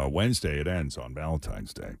 or Wednesday. It ends on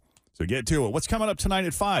Valentine's Day. So get to it. What's coming up tonight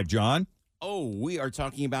at 5, John? Oh, we are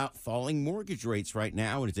talking about falling mortgage rates right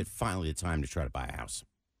now. And is it finally the time to try to buy a house?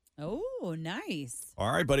 Oh, nice.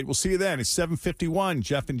 All right, buddy. We'll see you then. It's 7:51.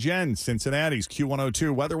 Jeff and Jen, Cincinnati's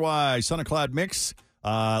Q102. Weather-wise, sun and cloud mix.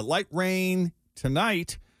 Light rain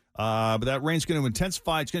tonight, but that rain's going to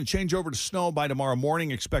intensify. It's going to change over to snow by tomorrow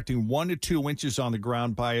morning, expecting 1 to 2 inches on the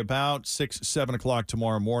ground by about 6, 7 o'clock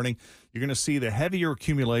tomorrow morning. You're going to see the heavier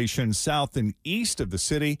accumulation south and east of the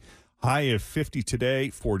city. High of 50 today,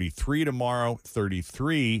 43 tomorrow,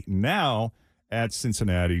 33 now at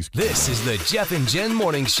Cincinnati's. This is the Jeff and Jen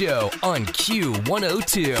Morning Show on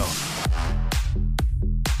Q102.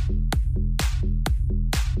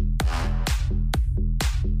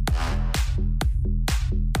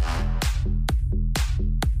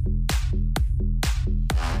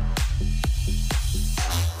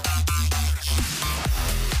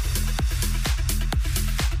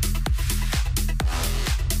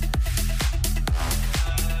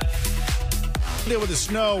 With the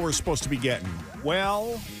snow we're supposed to be getting.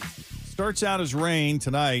 Well, starts out as rain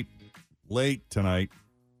tonight, late tonight,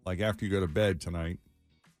 like after you go to bed tonight.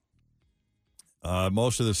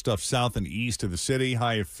 Most of the stuff south and east of the city,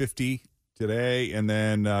 high of 50 today, and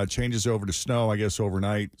then changes over to snow, I guess,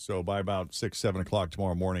 overnight. So by about 6, 7 o'clock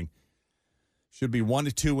tomorrow morning, should be 1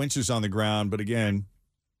 to 2 inches on the ground. But again,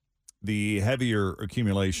 the heavier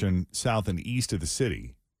accumulation south and east of the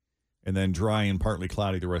city. And then dry and partly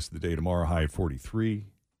cloudy the rest of the day tomorrow, high of 43.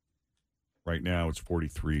 Right now it's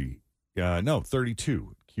 43.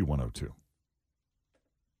 32 Q102.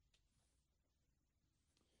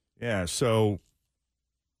 Yeah, so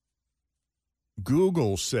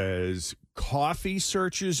Google says coffee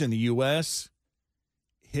searches in the U.S.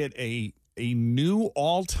 hit a new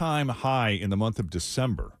all-time high in the month of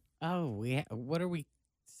December. Oh, what are we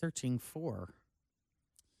searching for?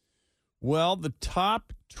 Well, the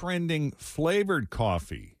top trending flavored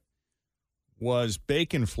coffee was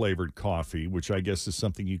bacon-flavored coffee, which I guess is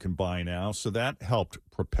something you can buy now. So that helped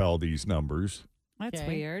propel these numbers. That's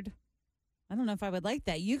weird. I don't know if I would like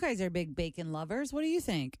that. You guys are big bacon lovers. What do you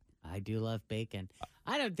think? I do love bacon.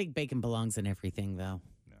 I don't think bacon belongs in everything, though.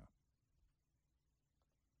 No.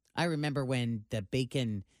 I remember when the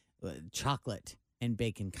bacon chocolate and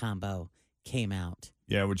bacon combo came out.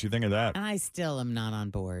 Yeah, what'd you think of that? And I still am not on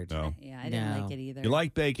board. No. Yeah, I didn't like it either. You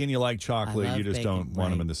like bacon, you like chocolate, I love you just bacon, don't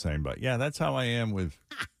want them in the same butt. Yeah, that's how I am with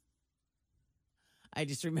I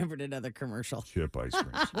just remembered another commercial. chip ice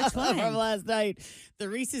cream. Which one? From last night. The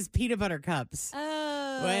Reese's peanut butter cups.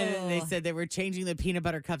 Oh. When they said they were changing the peanut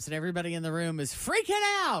butter cups and everybody in the room is freaking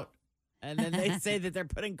out. And then they say that they're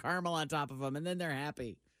putting caramel on top of them and then they're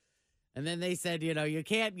happy. And then they said, you're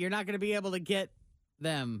not going to be able to get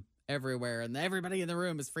them everywhere. And everybody in the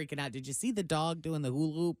room is freaking out. Did you see the dog doing the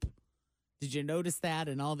hula hoop? Did you notice that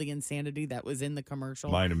and all the insanity that was in the commercial?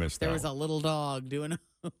 Might have missed that. There was a little dog doing a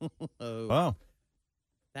hula hoop. Oh.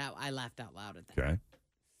 That I laughed out loud at that. Okay.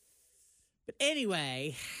 But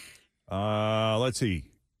anyway. Let's see.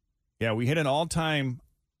 Yeah, we hit an all-time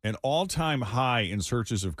high in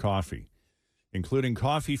searches of coffee, including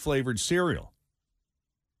coffee-flavored cereal.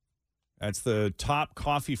 That's the top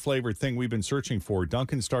coffee-flavored thing we've been searching for.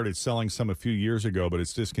 Dunkin' started selling some a few years ago, but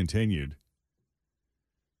it's discontinued.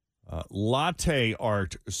 Latte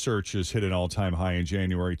art searches hit an all-time high in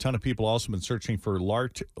January. A ton of people also been searching for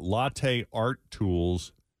latte art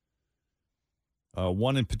tools.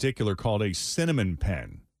 One in particular called a cinnamon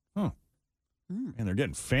pen. Huh. And they're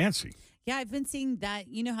getting fancy. Yeah, I've been seeing that.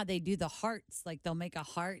 You know how they do the hearts? Like they'll make a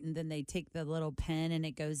heart and then they take the little pen and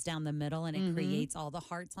it goes down the middle and it creates all the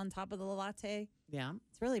hearts on top of the latte. Yeah.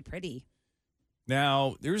 It's really pretty.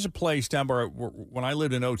 Now, there's a place down by when I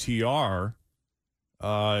lived in OTR,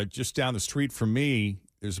 just down the street from me,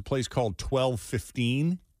 there's a place called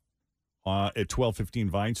 1215 at 1215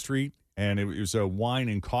 Vine Street, and it was a wine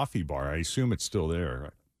and coffee bar. I assume it's still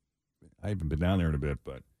there. I haven't been down there in a bit,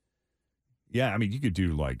 but yeah, I mean, you could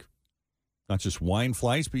do like not just wine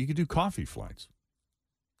flights, but you could do coffee flights.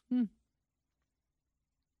 But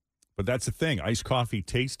that's the thing. Iced coffee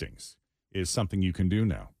tastings is something you can do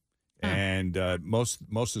now. And most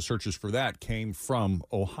of the searches for that came from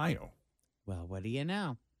Ohio. Well, what do you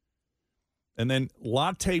know? And then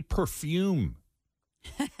latte perfume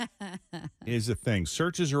is a thing.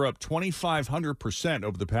 Searches are up 2,500%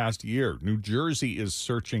 over the past year. New Jersey is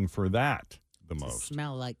searching for that the most.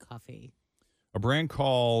 Smell like coffee. A brand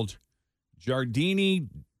called Giardini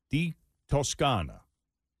di Toscana.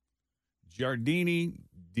 Giardini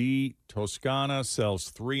di Toscana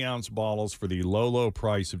sells 3-ounce bottles for the low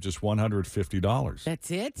price of just $150. That's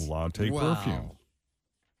it? Latte perfume.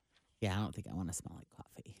 Yeah, I don't think I want to smell like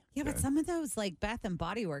coffee. Yeah, but some of those like Bath and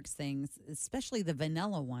Body Works things, especially the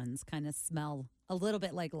vanilla ones, kind of smell a little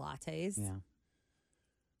bit like lattes. Yeah.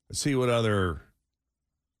 Let's see what other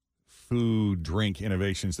food, drink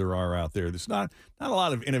innovations there are out there. There's not a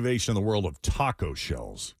lot of innovation in the world of taco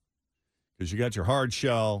shells because you got your hard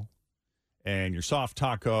shell and your soft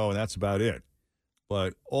taco, and that's about it.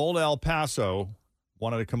 But Old El Paso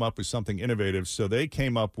wanted to come up with something innovative, so they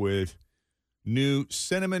came up with new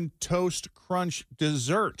Cinnamon Toast Crunch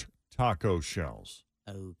dessert taco shells.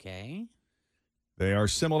 Okay. They are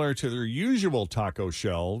similar to their usual taco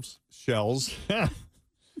shells.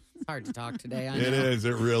 It's hard to talk today. I know. It is.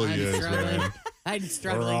 It really I'm is, struggling. man. I'm We're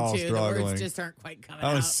struggling all too. struggling. The words just aren't quite coming I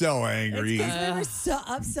out. was so angry. It's 'cause we were so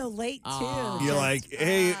up so late too. You're like,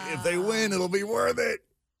 hey, if they win, it'll be worth it.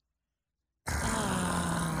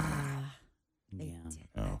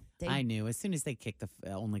 Oh. I knew as soon as they kicked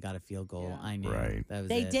only got a field goal. I knew. Right. That was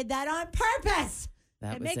They it. did that on purpose.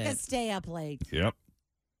 That They was make it. us stay up late. Yep.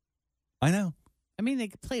 I know. I mean, they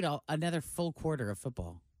played another full quarter of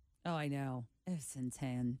football. Oh, I know. It's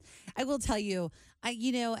insane. I will tell you,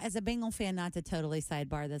 as a Bengal fan, not to totally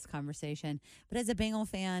sidebar this conversation, but as a Bengal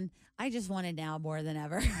fan, I just want it now more than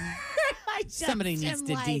ever. Somebody needs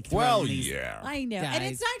to dethrone Well, these yeah. I know. guys. And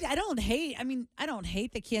it's not, I don't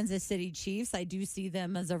hate the Kansas City Chiefs. I do see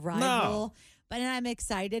them as a rival, but I'm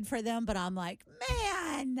excited for them. But I'm like,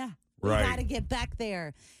 man, we Right. got to get back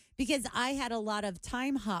there. Because I had a lot of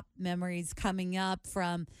time hop memories coming up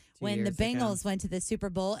from when the years ago. Bengals went to the Super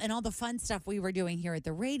Bowl and all the fun stuff we were doing here at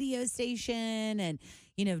the radio station and,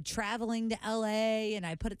 traveling to LA. And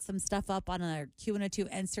I put some stuff up on our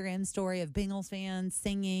Q102 Instagram story of Bengals fans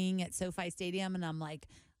singing at SoFi Stadium. And I'm like,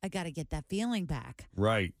 I got to get that feeling back.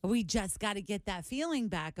 Right. We just got to get that feeling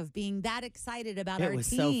back of being that excited about our It was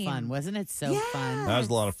team. so fun, wasn't it? So fun. That was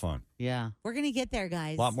a lot of fun. Yeah. We're going to get there,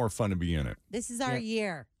 guys. A lot more fun to be in it. This is our Yep.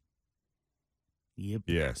 year. Yep.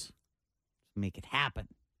 Yes. Make it happen.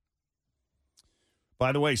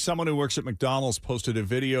 By the way, someone who works at McDonald's posted a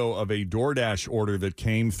video of a DoorDash order that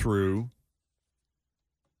came through.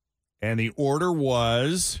 And the order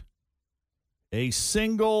was a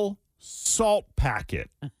single salt packet.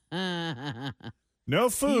 No You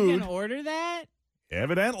food, can order that?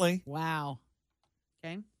 evidently. Wow.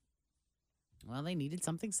 Okay. Well, they needed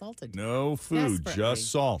something salted. No food, Desperately.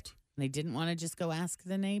 just salt. They didn't want to just go ask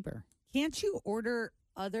the neighbor. Can't you order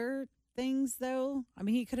other things, though? I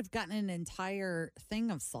mean, he could have gotten an entire thing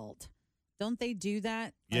of salt. Don't they do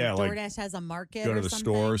that? Yeah, like DoorDash has a market Go to or the something?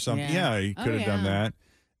 store or something. Yeah. Yeah, he Oh, could have done yeah. that.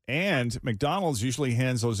 And McDonald's usually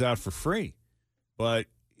hands those out for free. But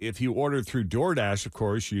if you ordered through DoorDash, of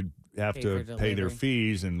course, you'd have Pay to for pay their delivery.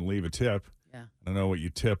 fees and leave a tip. Yeah. I don't know what you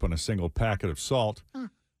tip on a single packet of salt.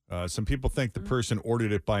 Some people think the person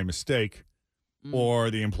ordered it by mistake or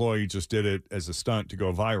the employee just did it as a stunt to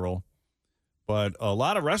go viral. But a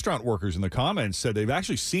lot of restaurant workers in the comments said they've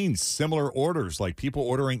actually seen similar orders, like people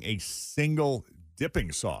ordering a single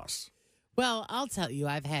dipping sauce. Well, I'll tell you,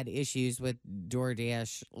 I've had issues with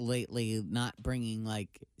DoorDash lately not bringing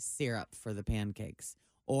like syrup for the pancakes.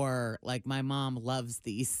 Or like my mom loves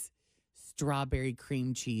these strawberry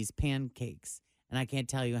cream cheese pancakes. And I can't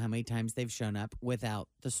tell you how many times they've shown up without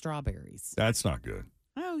the strawberries That's not good.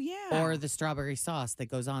 Oh, yeah. or the strawberry sauce that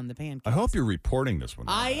goes on the pancakes. I hope you're reporting this one.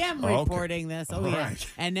 I am Okay. reporting this. Oh, All yeah. right.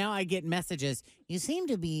 And now I get messages. You seem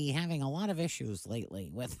to be having a lot of issues lately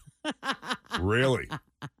with. Really?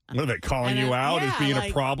 What are they calling And, you out as yeah, being like,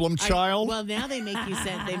 a problem child? Well, now they make you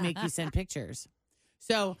send pictures.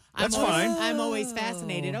 So That's fine. I'm always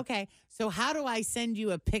fascinated. Okay, so how do I send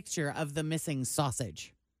you a picture of the missing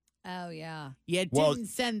sausage? Oh, yeah. You Well- didn't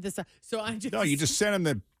send the so I just No, you just send them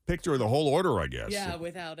the picture of the whole order, I guess. yeah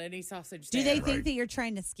without any sausage. Do there. they think that you're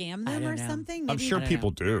trying to scam I them don't or know. something? I'm Maybe- sure I don't people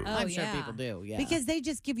know. do. Oh, I'm sure yeah. people do. Yeah, Because they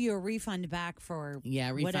just give you a refund back for yeah,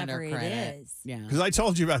 refund whatever or it credit. is. Yeah, Because I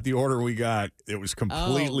told you about the order we got. It was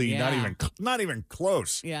completely not yeah. even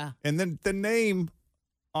close. yeah. And then the name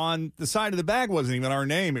on the side of the bag wasn't even our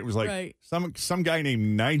name. It was like Right. some guy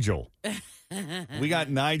named Nigel. We got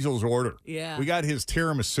Nigel's order. Yeah. We got his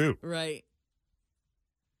tiramisu. right.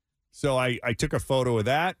 So I took a photo of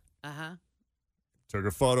that, Uh-huh. took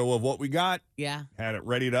a photo of what we got, Yeah. had it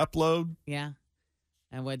ready to upload. Yeah.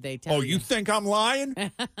 And what they tell Oh, you think I'm lying?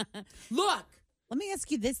 Look. Let me ask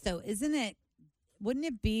you this, though. Wouldn't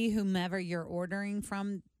it be whomever you're ordering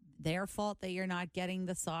from their fault that you're not getting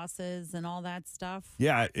the sauces and all that stuff?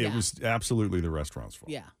 Yeah, it Yeah. was absolutely the restaurant's fault.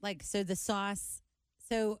 Yeah. Like, so the sauce.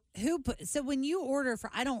 So when you order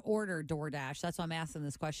I don't order DoorDash. That's why I'm asking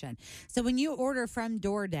this question. So when you order from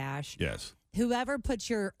DoorDash, Yes. whoever puts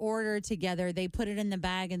your order together, they put it in the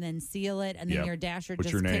bag and then seal it, and then Yep. your dasher Put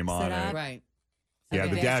just your name picks on it it. up. Right. Yeah,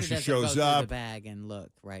 the dasher doesn't shows go through up. the bag and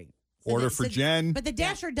look. Right. Order for Jen. But the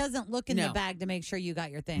dasher doesn't look in the No. bag to make sure you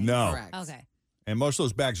got your thing. No. Correct. Okay. And most of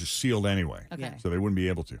those bags are sealed anyway. Okay. Yeah. So they wouldn't be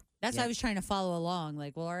able to. That's Yeah. why I was trying to follow along.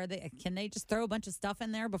 Like, well, can they just throw a bunch of stuff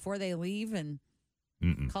in there before they leave and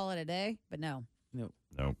call it a day? But no. No.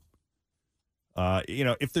 No.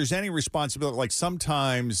 If there's any responsibility, like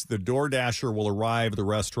sometimes the DoorDasher will arrive at the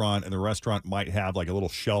restaurant and the restaurant might have like a little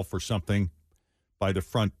shelf or something by the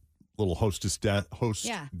front little host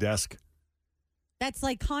Yeah. desk. That's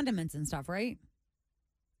like condiments and stuff, right?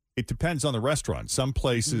 It depends on the restaurant. Some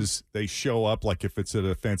places they show up, like if it's at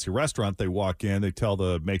a fancy restaurant, they walk in, they tell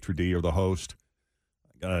the maitre d' or the host,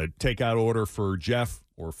 takeout order for Jeff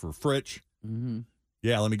or for Fritch. Mm-hmm.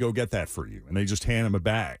 Yeah, let me go get that for you. And they just hand him a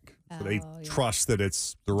bag. So they trust that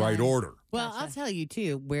it's the right order. Well, I'll tell you,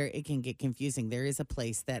 too, where it can get confusing. There is a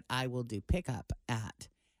place that I will do pickup at.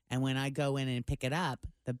 And when I go in and pick it up,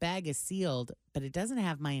 the bag is sealed, but it doesn't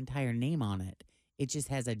have my entire name on it. It just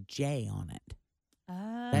has a J on it.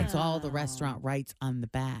 That's all the restaurant writes on the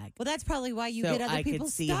bag. Well, that's probably why you So get other I could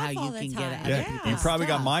people's see stuff how you all the can time. get other people's You probably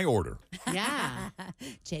got stuff. my order. Yeah.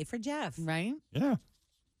 J for Jeff. Right? Yeah.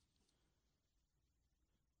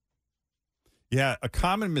 Yeah, a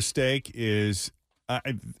common mistake is,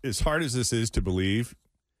 as hard as this is to believe,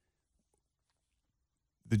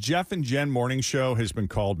 the Jeff and Jen morning show has been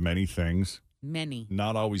called many things. Many.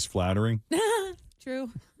 Not always flattering.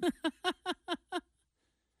 True.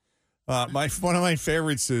 One of my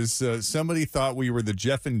favorites is somebody thought we were the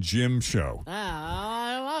Jeff and Jim show. Oh,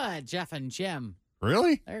 I love it. Jeff and Jim.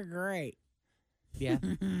 Really? They're great. Yeah.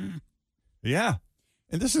 Yeah.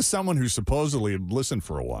 And this is someone who supposedly had listened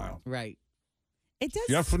for a while. Right. It does.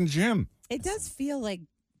 Jeff and Jim. It does feel like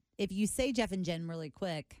if you say Jeff and Jen really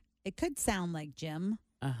quick, it could sound like Jim.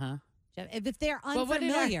 Uh-huh. If they're Well,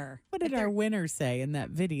 unfamiliar. what did our winner say in that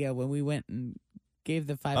video when we went and gave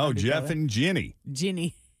the 500? Oh, Jeff and Ginny.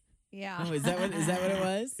 Ginny. Yeah. Oh, is that what it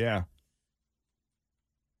was? Yeah.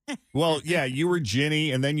 Well, yeah, you were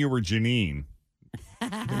Ginny and then you were Janine.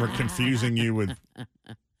 We're confusing you with.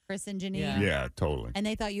 Chris and Janine. Yeah, totally. And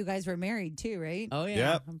they thought you guys were married too, right? Oh,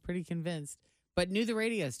 yeah. Yep. I'm pretty convinced. But knew the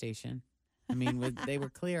radio station. I mean, they were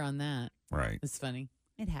clear on that. Right. It's funny.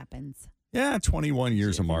 It happens. Yeah, 21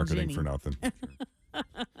 years Jeff of and marketing Ginny. for nothing.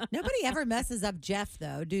 Nobody ever messes up Jeff,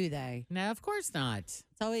 though, do they? No, of course not.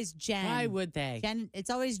 It's always Jen. Why would they? Jen, it's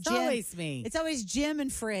always It's Jim. always me. It's always Jim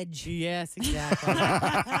and Fridge. Yes, exactly.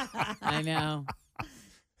 I know.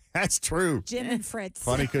 That's true. Jim and Fritz.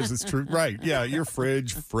 Funny because it's true. Right. Yeah, your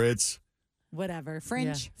Fridge, Fritz. Whatever.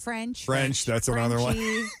 French. French, that's another one.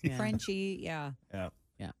 Yeah. Frenchie, yeah. Yeah.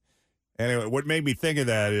 Yeah. Anyway, what made me think of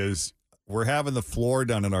that is we're having the floor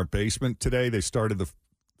done in our basement today. They started the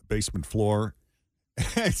basement floor.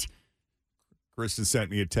 Kristen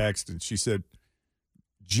sent me a text and she said,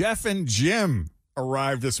 Jeff and Jim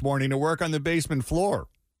arrived this morning to work on the basement floor.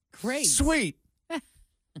 Great. Sweet.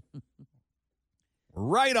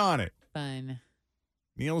 Right on it. Fun.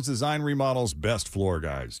 Neil's Design Remodel's best floor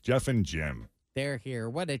guys, Jeff and Jim. They're here.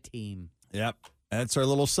 What a team. Yep. That's our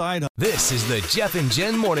little side. This is the Jeff and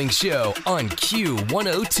Jen Morning Show on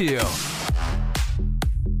Q102.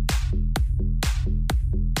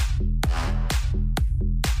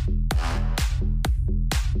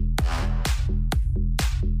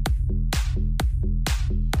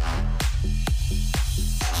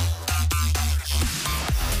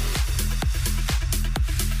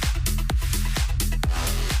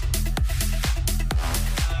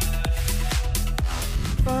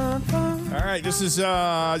 All right, this is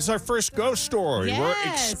our first ghost story. We're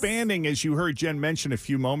Yes. expanding, as you heard Jen mention a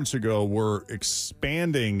few moments ago, we're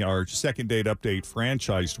expanding our second date update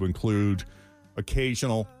franchise to include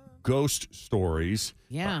occasional ghost stories.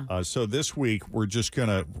 Yeah. So this week we're just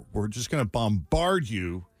gonna bombard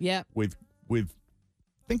you Yep. with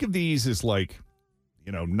think of these as like,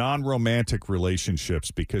 non-romantic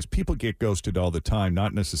relationships because people get ghosted all the time,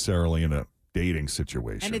 not necessarily in a dating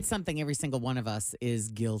situation. And it's something every single one of us is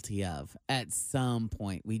guilty of. At some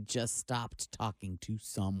point, we just stopped talking to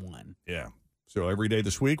someone. Yeah. So every day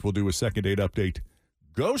this week, we'll do a second date update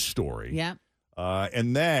ghost story. Yeah.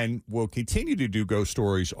 And then we'll continue to do ghost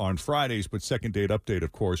stories on Fridays, but second date update,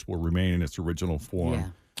 of course, will remain in its original form Yeah.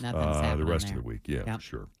 Nothing's happening the rest there. of the week. Yeah, Yep.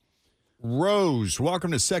 sure. Rose,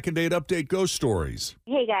 welcome to second date update ghost stories.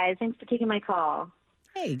 Hey guys, thanks for taking my call.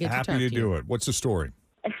 Hey, good Happy to talk to to do you. it. What's the story?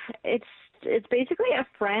 It's basically a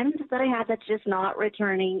friend that I had that's just not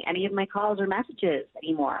returning any of my calls or messages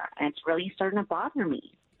anymore, and it's really starting to bother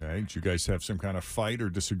me. Okay. Did you guys have some kind of fight or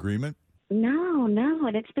disagreement? No,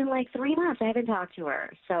 and it's been like 3 months I haven't talked to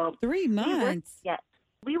her. So 3 months?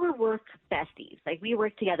 We were work besties. Like we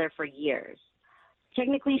worked together for years.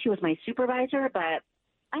 Technically, she was my supervisor, but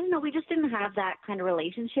I don't know. We just didn't have that kind of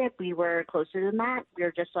relationship. We were closer than that. We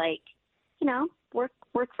were just like,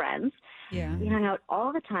 work friends. Yeah. We hung out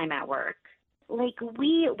all the time at work. Like,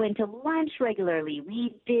 we went to lunch regularly.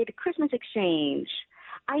 We did Christmas exchange.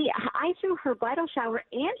 I threw her bridal shower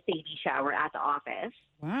and baby shower at the office.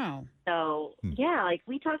 Wow. So, yeah, like,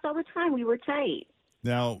 we talked all the time. We were tight.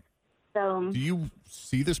 Now, So do you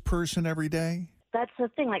see this person every day? that's the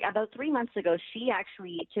thing. Like, about 3 months ago, she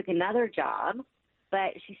actually took another job.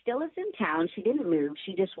 but she still lives in town. She didn't move.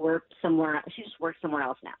 She just worked somewhere. She just works somewhere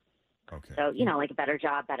else now. Okay. So, like a better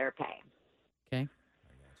job, better pay. Okay.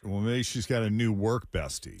 Well, maybe she's got a new work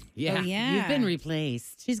bestie. Yeah. Oh, yeah. You've been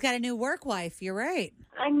replaced. She's got a new work wife. You're right.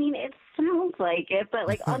 I mean, it sounds like it, but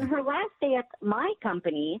like on her last day at my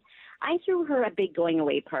company, I threw her a big going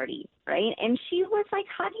away party, right? And she was like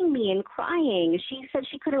hugging me and crying. She said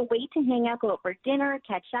she couldn't wait to hang out, go out for dinner,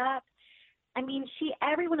 catch up. I mean,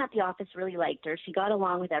 everyone at the office really liked her. She got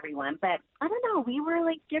along with everyone, but I don't know, we were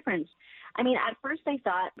like different. I mean, at first I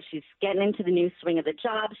thought she's getting into the new swing of the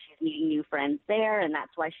job. She's meeting new friends there, and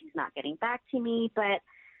that's why she's not getting back to me. But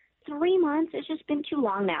 3 months, it's just been too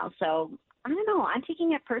long now. So I don't know. I'm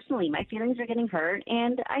taking it personally. My feelings are getting hurt,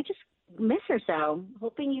 and I just miss her. So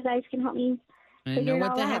hoping you guys can help me I figure know it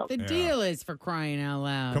what all the heck out. the deal is, for crying out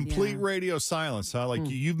loud. Complete Yeah. radio silence, huh? Like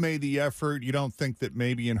you've made the effort. You don't think that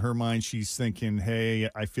maybe in her mind she's thinking, hey,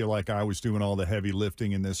 I feel like I was doing all the heavy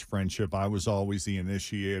lifting in this friendship. I was always the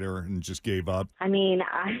initiator and just gave up. I mean,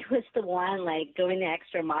 I was the one like going the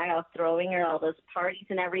extra mile, throwing her all those parties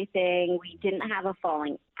and everything. We didn't have a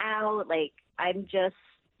falling out. Like, I'm just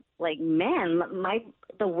like, man,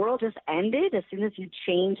 the world just ended as soon as you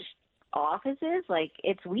changed offices. Like,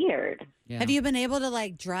 it's weird. Yeah. Have you been able to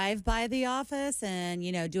like drive by the office and,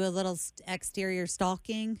 do a little exterior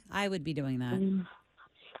stalking? I would be doing that.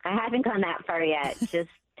 I haven't gone that far yet. Just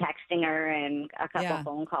texting her and a couple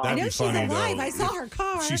phone calls. That'd I know be she's funny, alive. though. I saw her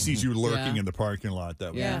car. She sees you lurking in the parking lot.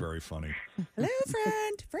 That would Yeah. be very funny. Hello,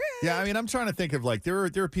 friend. Yeah, I mean, I'm trying to think of like there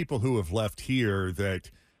are people who have left here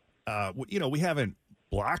that, we haven't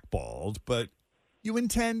blackballed, but you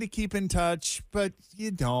intend to keep in touch, but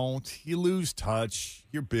you don't. You lose touch.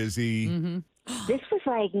 You're busy. This was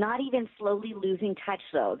like not even slowly losing touch,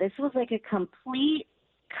 though. This was like a complete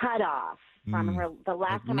cutoff from her. The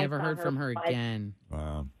last I've time never I saw heard her from her was- again.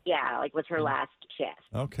 Wow. Yeah, like was her last shift.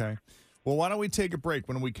 Okay. Well, why don't we take a break?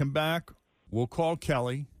 When we come back, we'll call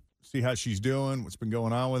Kelly, see how she's doing, what's been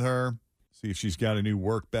going on with her, see if she's got a new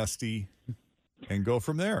work bestie, and go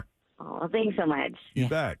from there. Oh, thanks so much. You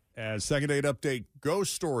bet. As Second Date Update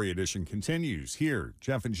Ghost Story Edition continues here,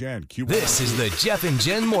 Jeff and Jen, Q102. This is the Jeff and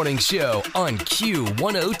Jen Morning Show on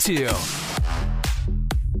Q102.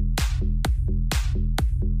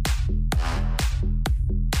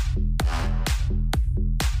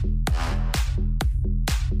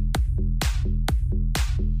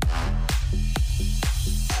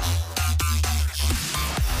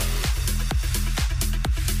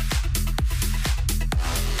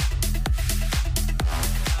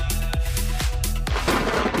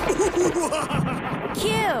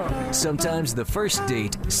 Sometimes the first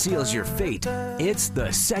date seals your fate. It's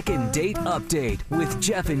the Second Date Update with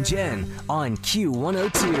Jeff and Jen on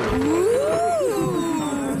Q102.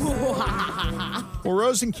 Well,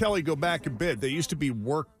 Rose and Kelly go back a bit. They used to be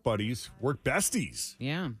work buddies, work besties.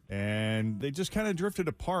 Yeah. And they just kind of drifted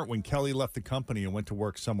apart when Kelly left the company and went to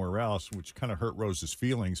work somewhere else, which kind of hurt Rose's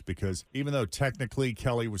feelings because even though technically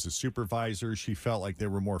Kelly was a supervisor, she felt like they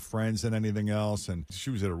were more friends than anything else. And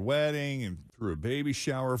she was at her wedding and threw a baby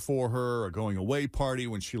shower for her, a going away party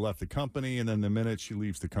when she left the company. And then the minute she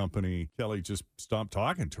leaves the company, Kelly just stopped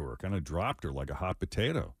talking to her, kind of dropped her like a hot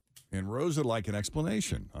potato. And Rose would like an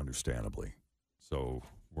explanation, understandably. So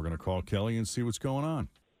we're going to call Kelly and see what's going on.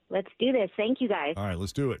 Let's do this. Thank you, guys. All right,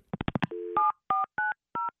 let's do it.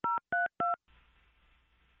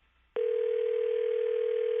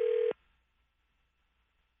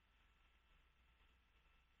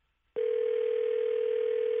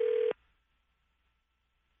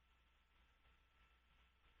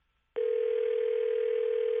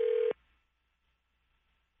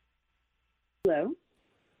 Hello.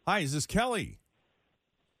 Hi, is this Kelly?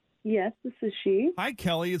 Yes, this is she. Hi,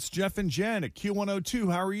 Kelly. It's Jeff and Jen at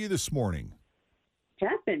Q102. How are you this morning?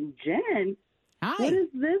 Jeff and Jen. Hi. What is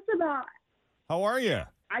this about? How are you?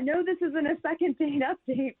 I know this isn't a second date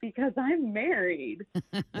update because I'm married.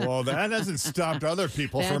 Well, that hasn't stopped other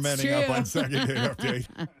people from That's ending up true. on Second Date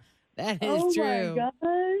Update. That is Oh true. my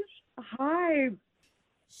gosh. Hi.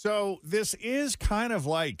 So this is kind of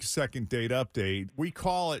like Second Date Update. We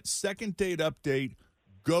call it Second Date Update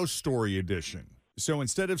Ghost Story Edition. So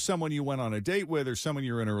instead of someone you went on a date with or someone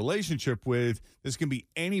you're in a relationship with, this can be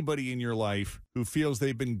anybody in your life who feels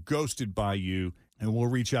they've been ghosted by you, and we'll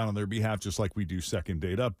reach out on their behalf just like we do Second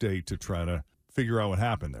Date Update to try to figure out what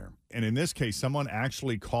happened there. And in this case, someone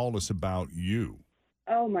actually called us about you.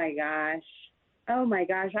 Oh my gosh. Oh my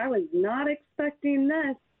gosh. I was not expecting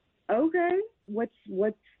this. Okay.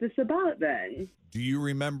 What's this about then? Do you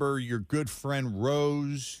remember your good friend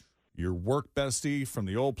Rose, your work bestie from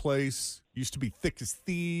the old place? Used to be thick as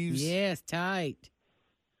thieves. Yes, tight.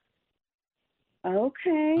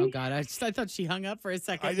 Okay. Oh, God. I thought she hung up for a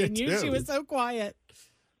second. I did Didn't you? too. She was so quiet.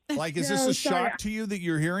 Like, is No, this a sorry. shock to you that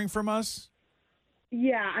you're hearing from us?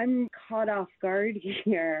 Yeah, I'm caught off guard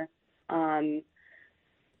here. I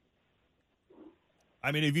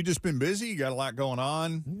mean, have you just been busy? You got a lot going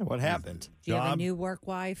on? What happened? Do you have a Job new work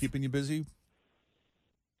wife? keeping you busy?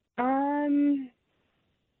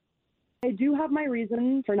 I do have my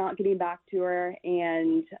reason for not getting back to her,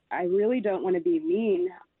 and I really don't want to be mean.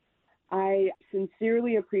 I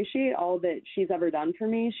sincerely appreciate all that she's ever done for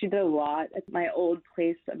me. She did a lot at my old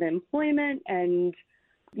place of employment, and,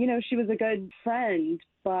 you know, she was a good friend,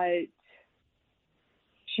 but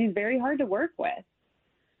she's very hard to work with.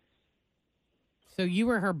 So you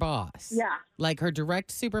were her boss? Yeah. Like her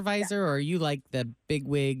direct supervisor, or are you like the big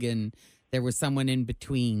wig and there was someone in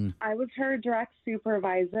between? I was her direct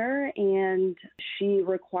supervisor, and she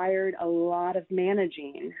required a lot of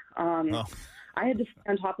managing. I had to stay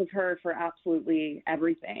on top of her for absolutely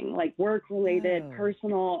everything, like work-related,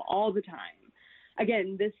 personal, all the time.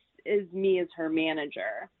 Again, this is me as her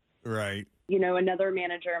manager. Right. You know, another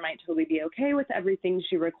manager might totally be okay with everything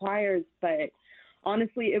she requires, but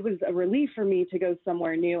honestly, it was a relief for me to go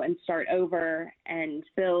somewhere new and start over and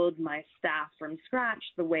build my staff from scratch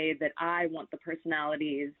the way that I want the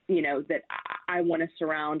personalities, you know, that I want to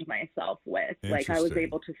surround myself with. Like, I was Interesting.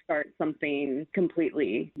 able to start something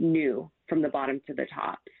completely new from the bottom to the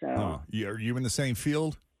top. So, Oh, are you in the same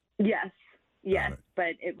field? yes,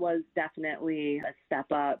 but it was definitely a step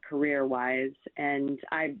up career-wise, and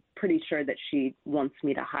I'm pretty sure that she wants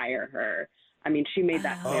me to hire her. I mean, she made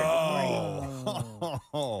that clear.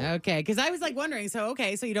 Okay, because I was like wondering. So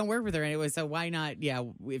you don't work with her anyway. So why not? Yeah,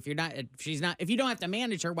 if you don't have to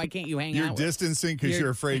manage her, why can't you hang You're out? distancing because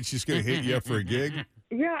you're afraid she's going to hit you up for a gig?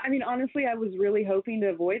 Yeah, I mean, honestly, I was really hoping to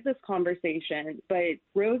avoid this conversation, but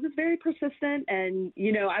Rose is very persistent, and,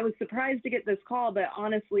 you know, I was surprised to get this call, but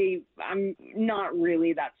honestly, I'm not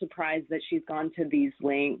really that surprised that she's gone to these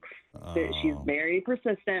lengths. That she's very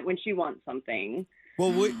persistent when she wants something.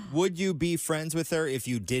 Well, would you be friends with her if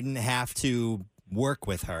you didn't have to work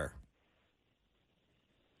with her?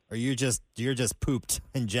 Or you're just pooped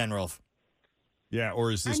in general? Yeah,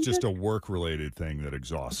 or is this just a work-related thing that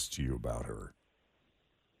exhausts you about her?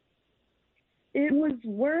 It was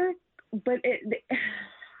work, but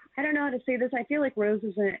I don't know how to say this. I feel like Rose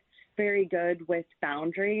isn't very good with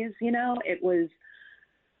boundaries, you know? It was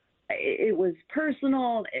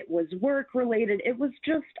personal, it was work related, it was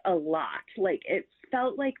just a lot. Like, it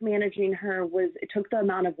felt like managing her it took the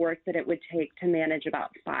amount of work that it would take to manage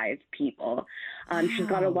about 5 people. She's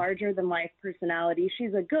got a larger than life personality.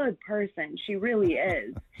 She's a good person. She really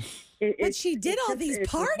is. But she did all these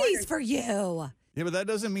parties for you. Yeah, but that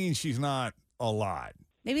doesn't mean she's not a lot.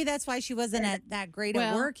 Maybe that's why she wasn't that great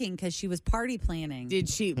at working, because she was party planning. Did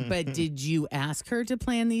she? But did you ask her to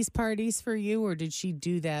plan these parties for you, or did she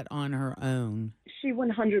do that on her own? She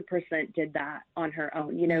 100% did that on her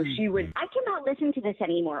own. You know, she would. I cannot listen to this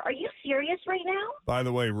anymore. Are you serious right now? By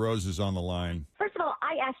the way, Rose is on the line. First of all,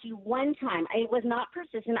 I asked you one time. I was not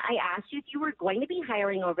persistent. I asked you if you were going to be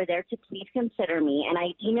hiring over there to please consider me, and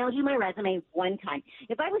I emailed you my resume one time.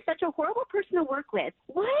 If I was such a horrible person to work with,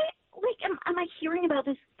 what? Like, am I hearing about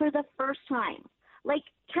this for the first time? Like,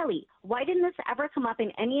 Kelly, why didn't this ever come up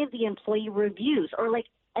in any of the employee reviews or, like,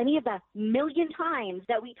 any of the million times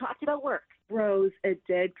that we talked about work? Rose, it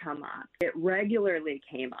did come up. It regularly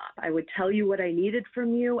came up. I would tell you what I needed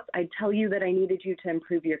from you. I'd tell you that I needed you to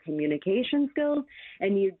improve your communication skills,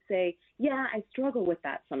 and you'd say, yeah, I struggle with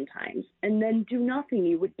that sometimes, and then do nothing.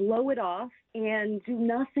 You would blow it off and do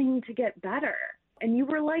nothing to get better. And you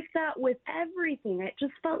were like that with everything. It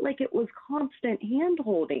just felt like it was constant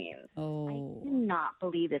hand-holding. Oh. I do not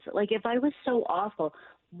believe this. Like, if I was so awful,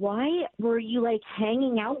 why were you, like,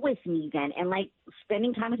 hanging out with me then and, like,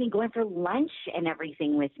 spending time with me, going for lunch and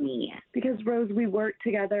everything with me? Because, Rose, we worked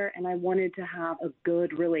together, and I wanted to have a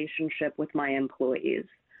good relationship with my employees.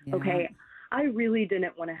 Yeah. Okay? I really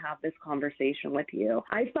didn't want to have this conversation with you.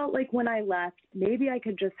 I felt like when I left, maybe I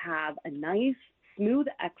could just have a nice, smooth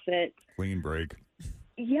exit. Clean break.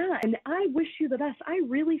 Yeah, and I wish you the best. I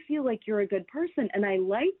really feel like you're a good person, and I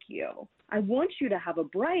like you. I want you to have a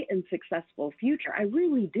bright and successful future. I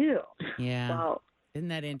really do. Yeah. Wow. Isn't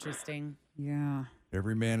that interesting? Yeah.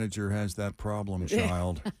 Every manager has that problem,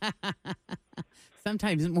 child.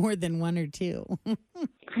 Sometimes more than one or two.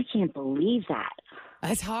 I can't believe that.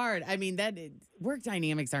 That's hard. I mean, work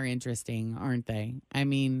dynamics are interesting, aren't they? I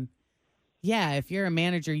mean, yeah, if you're a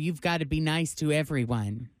manager, you've got to be nice to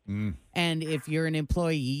everyone. And if you're an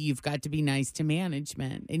employee, you've got to be nice to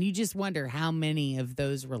management. And you just wonder how many of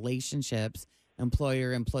those relationships,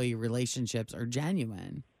 employer-employee relationships, are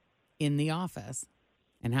genuine. in the office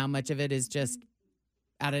and how much of it is just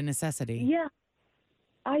out of necessity. Yeah,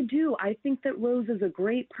 I do. I think that Rose is a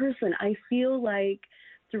great person. I feel like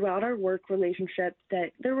throughout our work relationship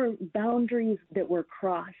that there were boundaries that were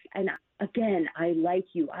crossed. And again, I like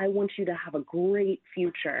you. I want you to have a great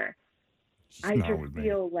future. I just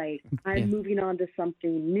feel like I'm moving on to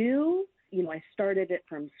something new. You know, I started it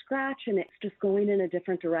from scratch, and it's just going in a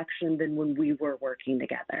different direction than when we were working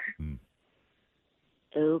together.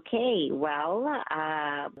 Okay, well,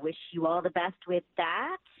 wish you all the best with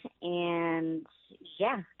that. And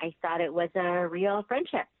yeah, I thought it was a real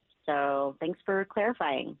friendship. So thanks for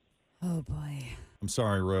clarifying. Oh, boy. I'm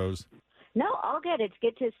sorry, Rose. No, all good. It's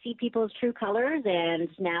good to see people's true colors. And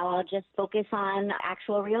now I'll just focus on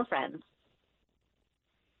actual real friends.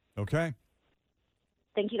 Okay.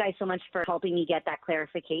 Thank you guys so much for helping me get that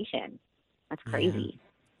clarification. That's crazy.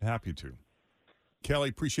 Happy to. Kelly,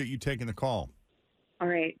 appreciate you taking the call. All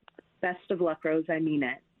right. Best of luck, Rose. I mean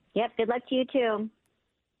it. Yep. Good luck to you, too.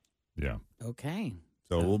 Yeah. Okay.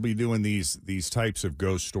 So we'll be doing these types of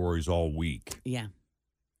ghost stories all week. Yeah.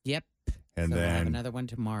 Yep. And so we'll have then another one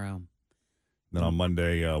tomorrow. Then on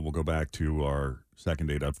Monday, we'll go back to our second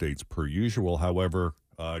date updates per usual. However,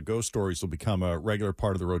 ghost stories will become a regular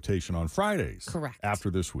part of the rotation on Fridays. Correct. After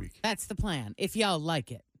this week. That's the plan, if y'all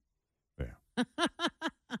like it. Yeah.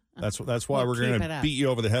 That's why we're going to beat you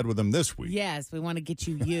over the head with them this week. Yes, we want to get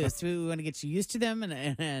you used. We want to get you used to them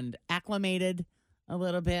and acclimated a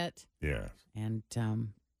little bit. Yeah. And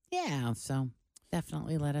yeah, so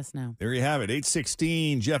definitely let us know. There you have it.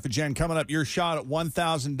 8:16. Jeff and Jen coming up. Your shot at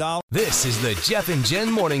 $1,000. This is the Jeff and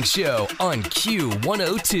Jen Morning Show on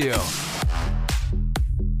Q102.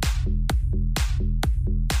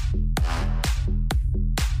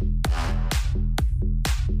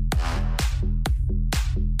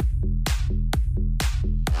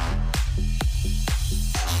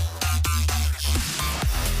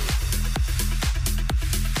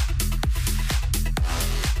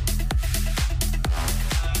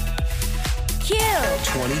 Q.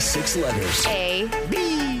 26 letters. A.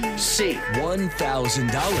 B. C.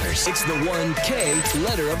 $1,000. It's the 1K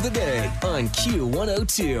letter of the day on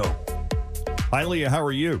Q102. Hi, Leah. How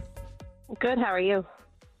are you? Good. How are you?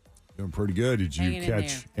 Doing pretty good. Did you Hanging in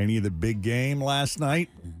catch any of the big game last night?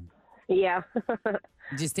 Yeah.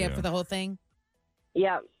 Did you stay up for the whole thing?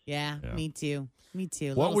 Yeah. Yeah, me too. Me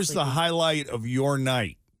too. What was the highlight of your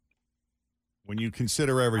night when you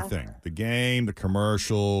consider everything? The game, the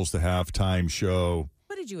commercials, the halftime show.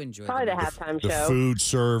 What did you enjoy? Probably the halftime The show. food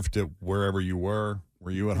served at wherever you were.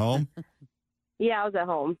 Were you at home? Yeah, I was at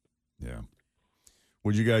home. Yeah.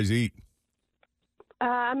 What'd you guys eat?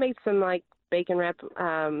 I made some like bacon wrap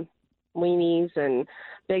weenies and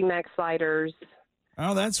Big Mac sliders.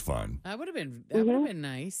 Oh, that's fun. That would have been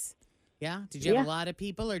nice. Yeah. Did you have a lot of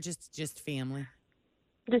people or just family?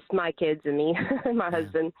 Just my kids and me, my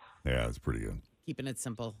husband. Yeah, that's pretty good. Keeping it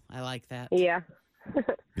simple. I like that. Yeah.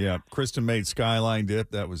 Yeah, Kristen made skyline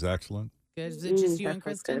dip. That was excellent. Good. Is it just you and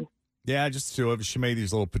Kristen? Yeah, just two of us. She made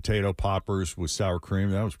these little potato poppers with sour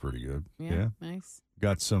cream. That was pretty good. Yeah. Nice.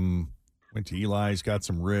 Went to Eli's, got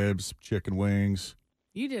some ribs, chicken wings.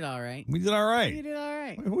 You did all right. We did all right. You did all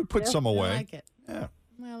right. We put some away. I like it. Yeah.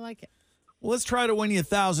 I like it. Well, let's try to win you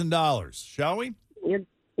 $1,000, shall we?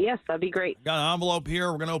 Yes, that'd be great. Got an envelope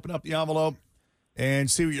here. We're going to open up the envelope and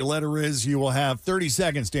see what your letter is. You will have 30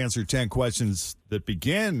 seconds to answer 10 questions that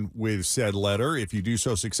begin with said letter. If you do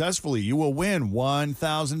so successfully, you will win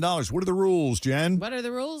 $1,000. What are the rules, Jen? What are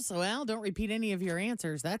the rules? Well, don't repeat any of your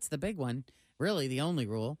answers. That's the big one. Really, the only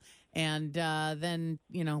rule. And then,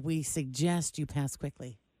 we suggest you pass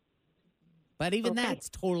quickly. But even that's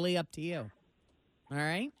totally up to you. All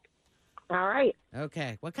right? All right.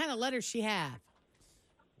 Okay. What kind of letters she have?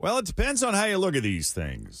 Well, it depends on how you look at these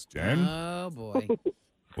things, Jen. Oh, boy.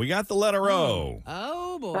 We got the letter O.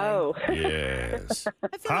 Oh, boy. Oh. Yes.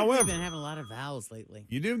 I feel like we've been having a lot of vowels lately.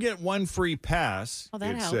 You do get one free pass, Oh, that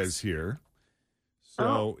it helps. says here.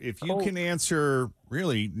 So if you can answer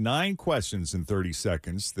really 9 questions in 30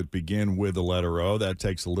 seconds that begin with the letter O, that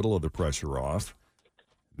takes a little of the pressure off.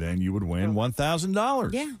 Then you would win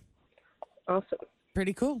 $1,000. Yeah. Awesome.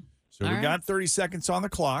 Pretty cool. So All we right. got 30 seconds on the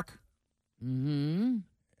clock. Mm-hmm.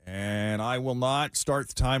 And I will not start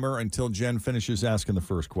the timer until Jen finishes asking the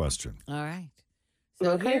first question. All right.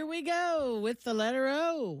 So here we go with the letter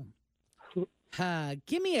O.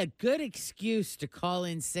 Give me a good excuse to call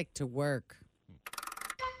in sick to work.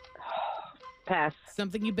 Pass.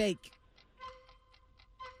 Something you bake.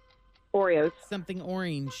 Oreos. Something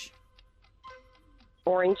orange.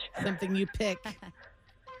 Orange. Something you pick.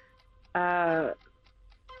 Pass.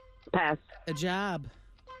 A job.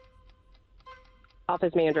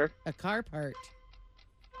 Office manager. A car part.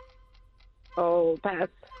 Oh, pass.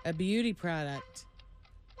 A beauty product.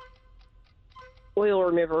 Oil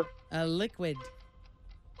remover. A liquid.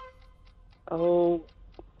 Oh,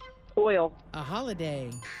 oil. A holiday.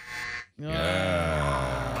 Yeah,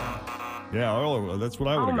 oil. That's what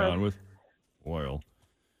I would have Almost. gone with. Oil.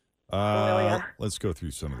 Yeah. Let's go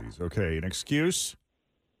through some of these. Okay, an excuse.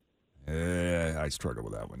 I struggle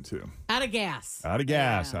with that one too. Out of gas. Out of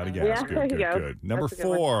gas. Yeah. Out of gas. Yeah, Good, there you good, go. good. Number That's a good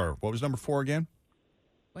one. 4. What was number 4 again?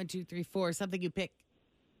 1, 2, 3, 4. Something you pick.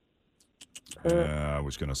 I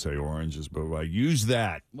was going to say oranges, but I use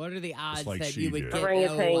that. What are the odds like that she you would did. get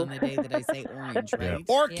Orangutan. O on the day that I say orange, Yeah. right?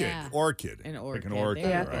 Orchid. Yeah. Orchid. An Like orchid. an orchid,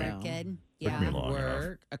 There you right? go. Orchid. Took me long enough.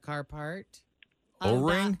 Work. A car part.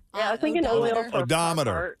 O-ring? Yeah, I was thinking oil for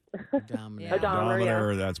Odometer. Odometer. Yeah.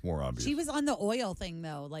 Odometer, That's more obvious. She was on the oil thing,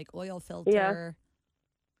 though, like oil filter.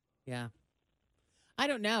 Yeah. I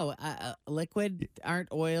don't know. Liquid,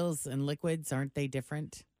 aren't oils and liquids, aren't they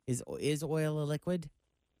different? Is oil a liquid?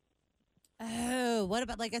 Oh, what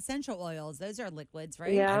about like essential oils? Those are liquids,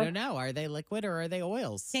 right? Yeah. I don't know. Are they liquid or are they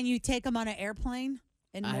oils? Can you take them on an airplane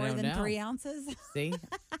in I more don't than know. 3 ounces? See?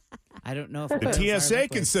 I don't know if The oils are TSA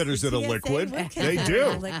liquids. considers it a TSA liquid. would They consider do.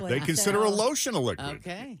 it a liquid, They consider a so- lotion a liquid.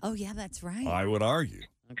 Okay. Oh, yeah, that's right. I would argue.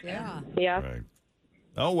 Okay. Yeah. Yeah. Right.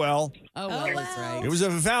 Oh, well. Oh, well, that's right. It was a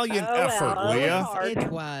valiant Oh, well. effort, Oh, Leah. hard. It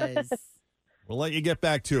was. We'll let you get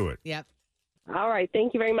back to it. Yep. All right.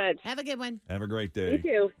 Thank you very much. Have a good one. Have a great You day.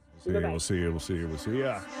 too. See you. We'll see you. We'll see you. We'll see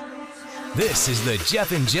you. This is the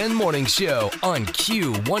Jeff and Jen Morning Show on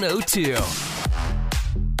Q102.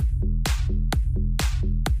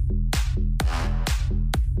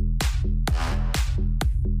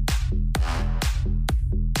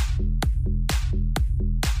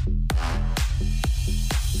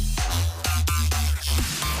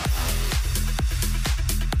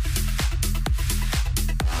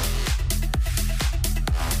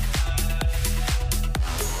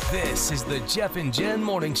 This is the Jeff and Jen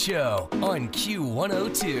Morning Show on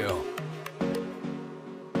Q102.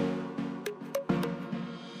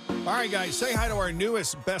 All right, guys, say hi to our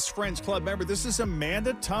newest Best Friends Club member. This is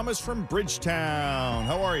Amanda Thomas from Bridgetown.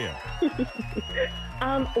 How are you?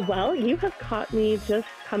 Well, you have caught me just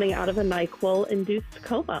coming out of a NyQuil-induced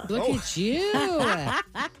coma. Look at you.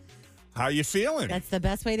 How you feeling? That's the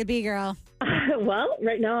best way to be, girl. Well,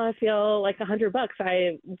 right now I feel like $100.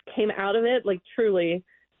 I came out of it, like, truly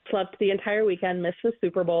slept the entire weekend, missed the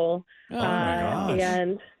Super Bowl. Oh, my gosh.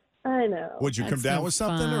 And I know. Would you come That's down no with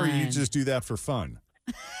something, or you fun. just do that for fun?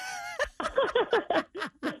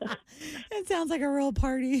 It sounds like a real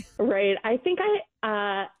party. Right. I think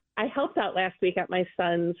I helped out last week at my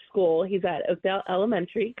son's school. He's at Oakdale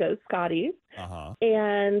Elementary. Go Scotties. Uh-huh.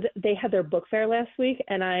 And they had their book fair last week,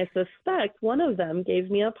 and I suspect one of them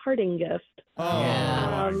gave me a parting gift. Oh,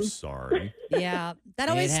 I'm sorry. Yeah. That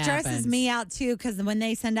always It stresses happens. me out, too, because when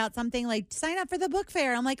they send out something like, sign up for the book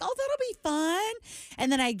fair, I'm like, oh, that'll be fun.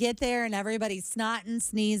 And then I get there, and everybody's snotting,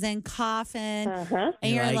 sneezing, coughing. Uh-huh.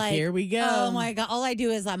 And you're like, here we go. Oh, my God. All I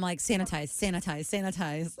do is I'm like, sanitize, sanitize,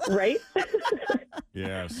 sanitize. Right?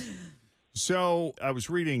 Yes. So I was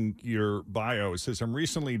reading your bio. It says, I'm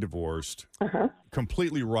recently divorced. Uh-huh.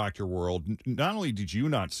 Completely rocked your world. Not only did you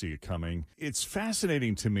not see it coming, it's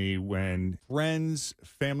fascinating to me when friends,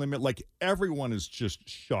 family, like everyone is just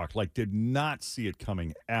shocked, like did not see it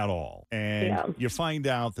coming at all. And Yeah. you find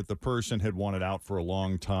out that the person had wanted out for a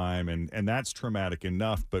long time, and that's traumatic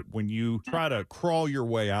enough. But when you try to crawl your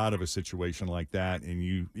way out of a situation like that, and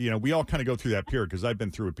you know, we all kind of go through that period, because I've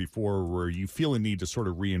been through it before, where you feel a need to sort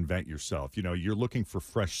of reinvent yourself. You know, you're looking for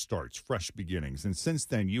fresh starts, fresh beginnings. And since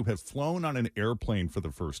then, you have flown on an airplane for the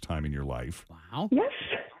first time in your life. Wow. Yes.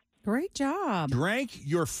 Great job. Drank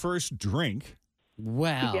your first drink,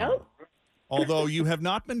 Wow. Yep. although you have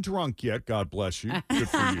not been drunk yet. God bless you. Good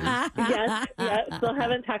for you. Yes. Still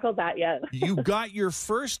haven't tackled that yet. You got your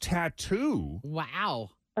first tattoo. Wow.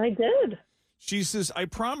 I did. She says, I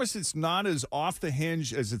promise it's not as off the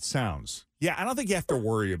hinge as it sounds. Yeah, I don't think you have to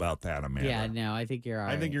worry about that, Amanda. Yeah, no, I think you're all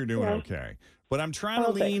right. I think you're doing Yeah. okay. But I'm trying to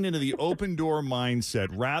Okay. lean into the open door mindset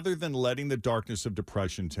rather than letting the darkness of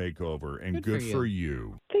depression take over. And Good good for for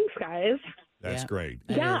you. Thanks, guys. That's Yeah. great.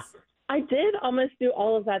 That Yeah. is- I did almost do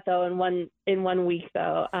all of that though in one week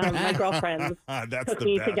though. My girlfriends That's took the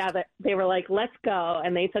me best. together. They were like, "Let's go,"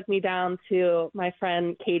 and they took me down to my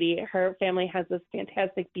friend Katie. Her family has this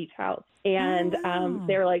fantastic beach house, and wow.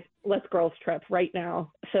 they were like, "Let's girls trip right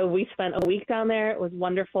now." So we spent a week down there. It was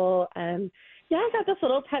wonderful, and yeah, I got this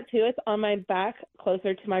little tattoo. It's on my back,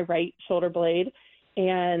 closer to my right shoulder blade.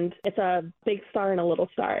 And it's a big star and a little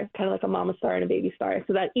star, kind of like a mama star and a baby star.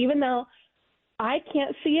 So that even though I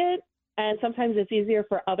can't see it, And sometimes it's easier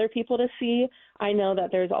for other people to see. I know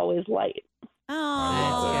that there's always light.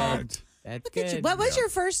 Oh, That's look at you. What was your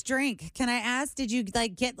first drink? Can I ask? Did you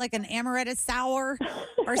get like an amaretto sour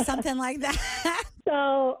or something like that?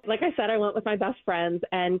 So, like I said, I went with my best friends,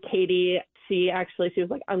 and Katie, she was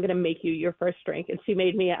like, I'm going to make you your first drink. And she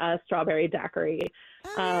made me a strawberry daiquiri.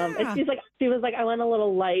 And she was like, I went a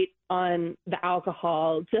little light on the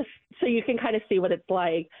alcohol just so you can kind of see what it's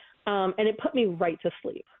like. And it put me right to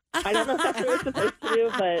sleep. I don't know if that's what we're supposed to do,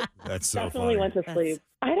 but that's so definitely funny. went to sleep.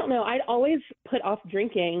 I don't know. I'd always put off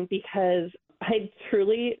drinking because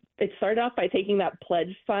it started off by taking that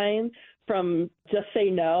pledge sign from Just Say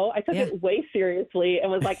No. I took it way seriously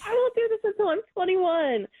and was like, I won't do this until I'm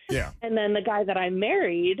 21. Yeah. And then the guy that I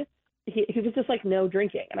married, he was just like, no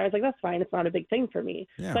drinking. And I was like, that's fine. It's not a big thing for me.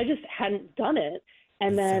 Yeah. So I just hadn't done it.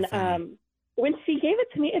 And then when she gave it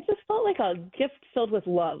to me, it just felt like a gift filled with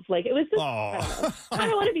love. Like it was just, I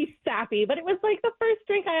don't want to be sappy, but it was like the first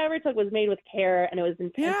drink I ever took was made with care, and it was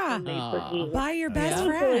intentionally made for me. By your best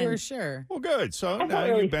Yeah. friend. For sure. Well, good. So I now felt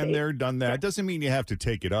really you've been safe. there, done that. Doesn't mean you have to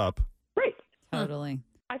take it up. Right. Totally.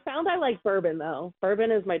 I found I like bourbon, though.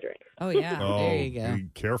 Bourbon is my drink. Oh, yeah. Oh, There you go. Be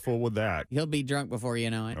careful with that. You'll be drunk before you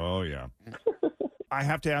know it. Oh, yeah. I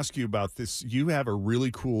have to ask you about this. You have a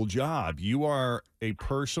really cool job. You are a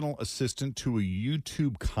personal assistant to a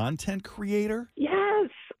YouTube content creator? Yes.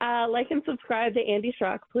 Like and subscribe to Andy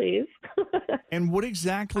Schrock, please. And what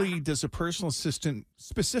exactly does a personal assistant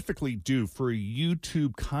specifically do for a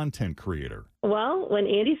YouTube content creator? Well, when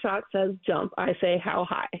Andy Schrock says jump, I say how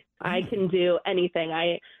high. I can do anything.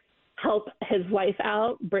 I help his wife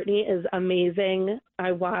out. Brittany is amazing.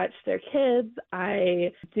 I watch their kids.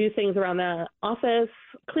 I do things around the office,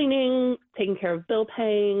 cleaning, taking care of bill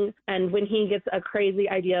paying. And when he gets a crazy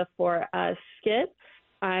idea for a skit,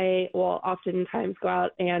 I will oftentimes go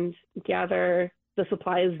out and gather the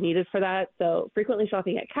supplies needed for that. So frequently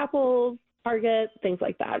shopping at Capitals, Target, things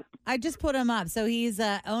like that. I just put him up. So he's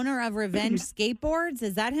owner of Revenge Skateboards.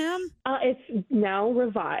 Is that him? It's now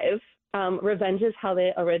Revive. Revenge is how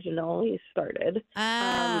they originally started. Oh,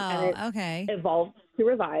 and it okay. evolved to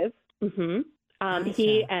Revive.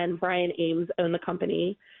 He and Brian Ames own the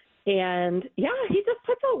company. And yeah, he just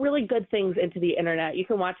puts out really good things into the internet. You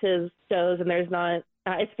can watch his shows, and there's not,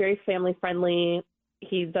 it's very family friendly.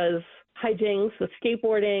 He does hijinks with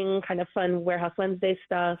skateboarding, kind of fun Warehouse Wednesday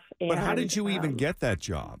stuff. And, But how did you even get that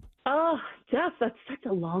job? Oh, Jeff, that's such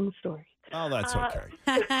a long story. Oh, that's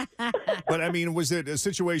okay. But I mean, was it a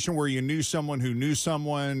situation where you knew someone who knew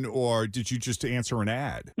someone, or did you just answer an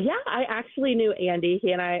ad? Yeah, I actually knew Andy.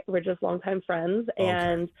 He and I were just longtime friends,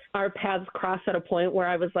 and our paths crossed at a point where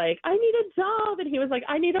I was like, I need a job. And he was like,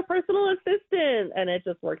 I need a personal assistant. And it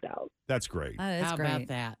just worked out. That's great. That is How great. about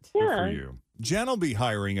that? Good Yeah. for you. Jen will be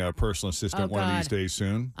hiring a personal assistant Oh, one of these God. days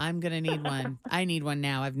soon. I'm going to need one. I need one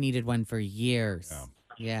now. I've needed one for years.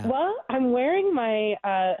 Yeah. Well, I'm wearing my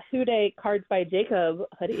Houday Cards by Jacob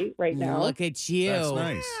hoodie right now. Look at you. That's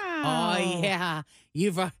nice. Oh, yeah.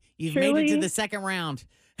 You've made it Truly. to the second round.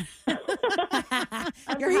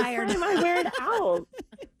 Every time I wear it out.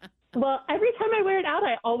 Well, every time I wear it out,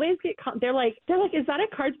 I always get. They're like, is that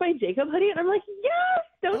a Cards by Jacob hoodie? And I'm like, yes.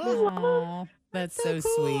 Don't you love? That's so cool.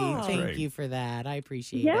 sweet. Thank Great. you for that. I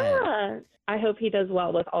appreciate it. Yeah. I hope he does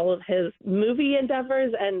well with all of his movie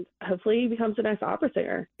endeavors, and hopefully he becomes a nice opera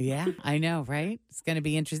singer. Yeah, I know, right? It's going to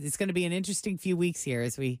be interesting. It's going to be an interesting few weeks here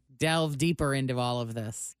as we delve deeper into all of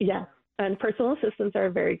this. Yeah. And personal assistants are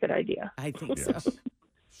a very good idea. I think Yes. so.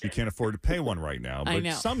 She can't afford to pay one right now, I but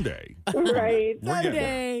know. someday. Right. We're getting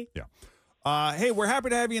there. Someday. Yeah. Hey, we're happy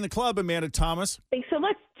to have you in the club, Amanda Thomas. Thanks so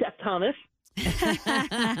much, Jeff Thomas.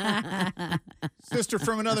 Sister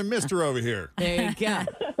from another mister over here. There you go.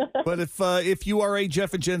 But if you are a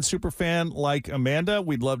Jeff and Jen super fan like Amanda,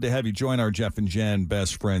 we'd love to have you join our Jeff and Jen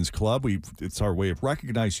Best Friends Club. It's our way of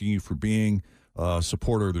recognizing you for being a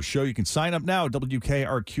supporter of the show. You can sign up now at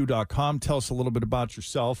WKRQ.com. Tell us a little bit about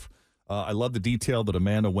yourself. I love the detail that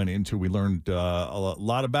Amanda went into. We learned a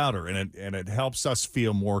lot about her, and it helps us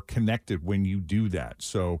feel more connected when you do that.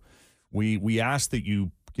 So we ask that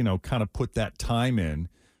you kind of put that time in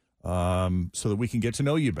so that we can get to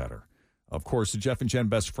know you better. Of course, the Jeff and Jen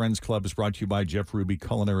Best Friends Club is brought to you by Jeff Ruby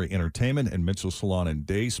Culinary Entertainment and Mitchell Salon and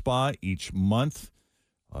Day Spa. Each month,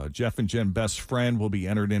 Jeff and Jen Best Friend will be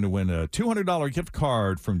entered in to win a $200 gift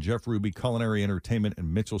card from Jeff Ruby Culinary Entertainment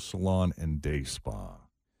and Mitchell Salon and Day Spa.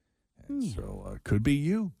 And so could be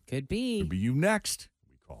you. Could be. Could be you next.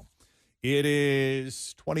 We call. It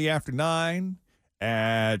is 20 after 9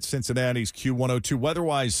 at Cincinnati's Q102.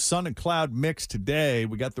 Weather-wise, sun and cloud mix today.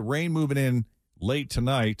 We got the rain moving in late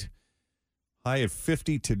tonight. High of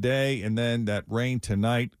 50 today, and then that rain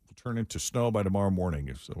tonight will turn into snow by tomorrow morning.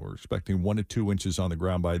 So we're expecting 1 to 2 inches on the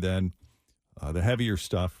ground by then. The heavier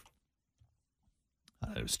stuff,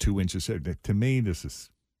 it was 2 inches. To me, this is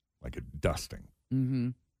like a dusting. Mm-hmm.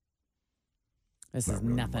 This Not is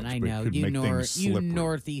really nothing. much, I but it know. could make things You slippery.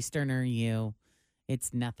 northeasterner, you.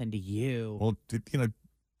 It's nothing to you. Well,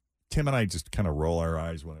 Tim and I just kind of roll our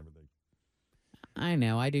eyes whenever they. I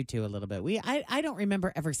know. I do too a little bit. I don't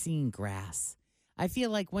remember ever seeing grass. I feel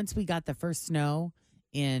like once we got the first snow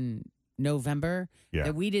in November,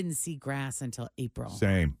 that we didn't see grass until April.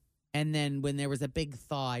 Same. And then when there was a big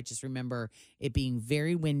thaw, I just remember it being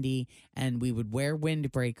very windy, and we would wear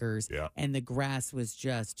windbreakers, and the grass was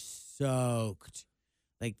just soaked.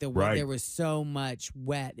 Like there was so much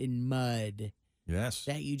wet and mud. Yes.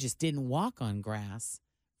 That you just didn't walk on grass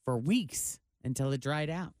for weeks until it dried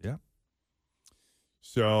out. Yeah.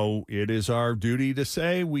 So it is our duty to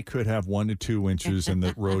say we could have 1 to 2 inches and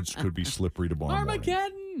that roads could be slippery tomorrow morning.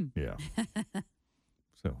 Armageddon! Yeah.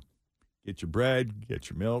 So get your bread, get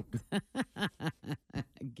your milk.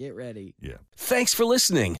 Get ready. Yeah. Thanks for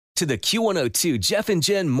listening to the Q102 Jeff and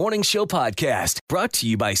Jen Morning Show podcast, brought to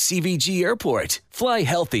you by CVG Airport. Fly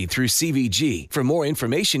healthy through CVG. For more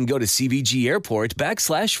information, go to CVG Airport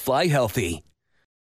 /fly healthy.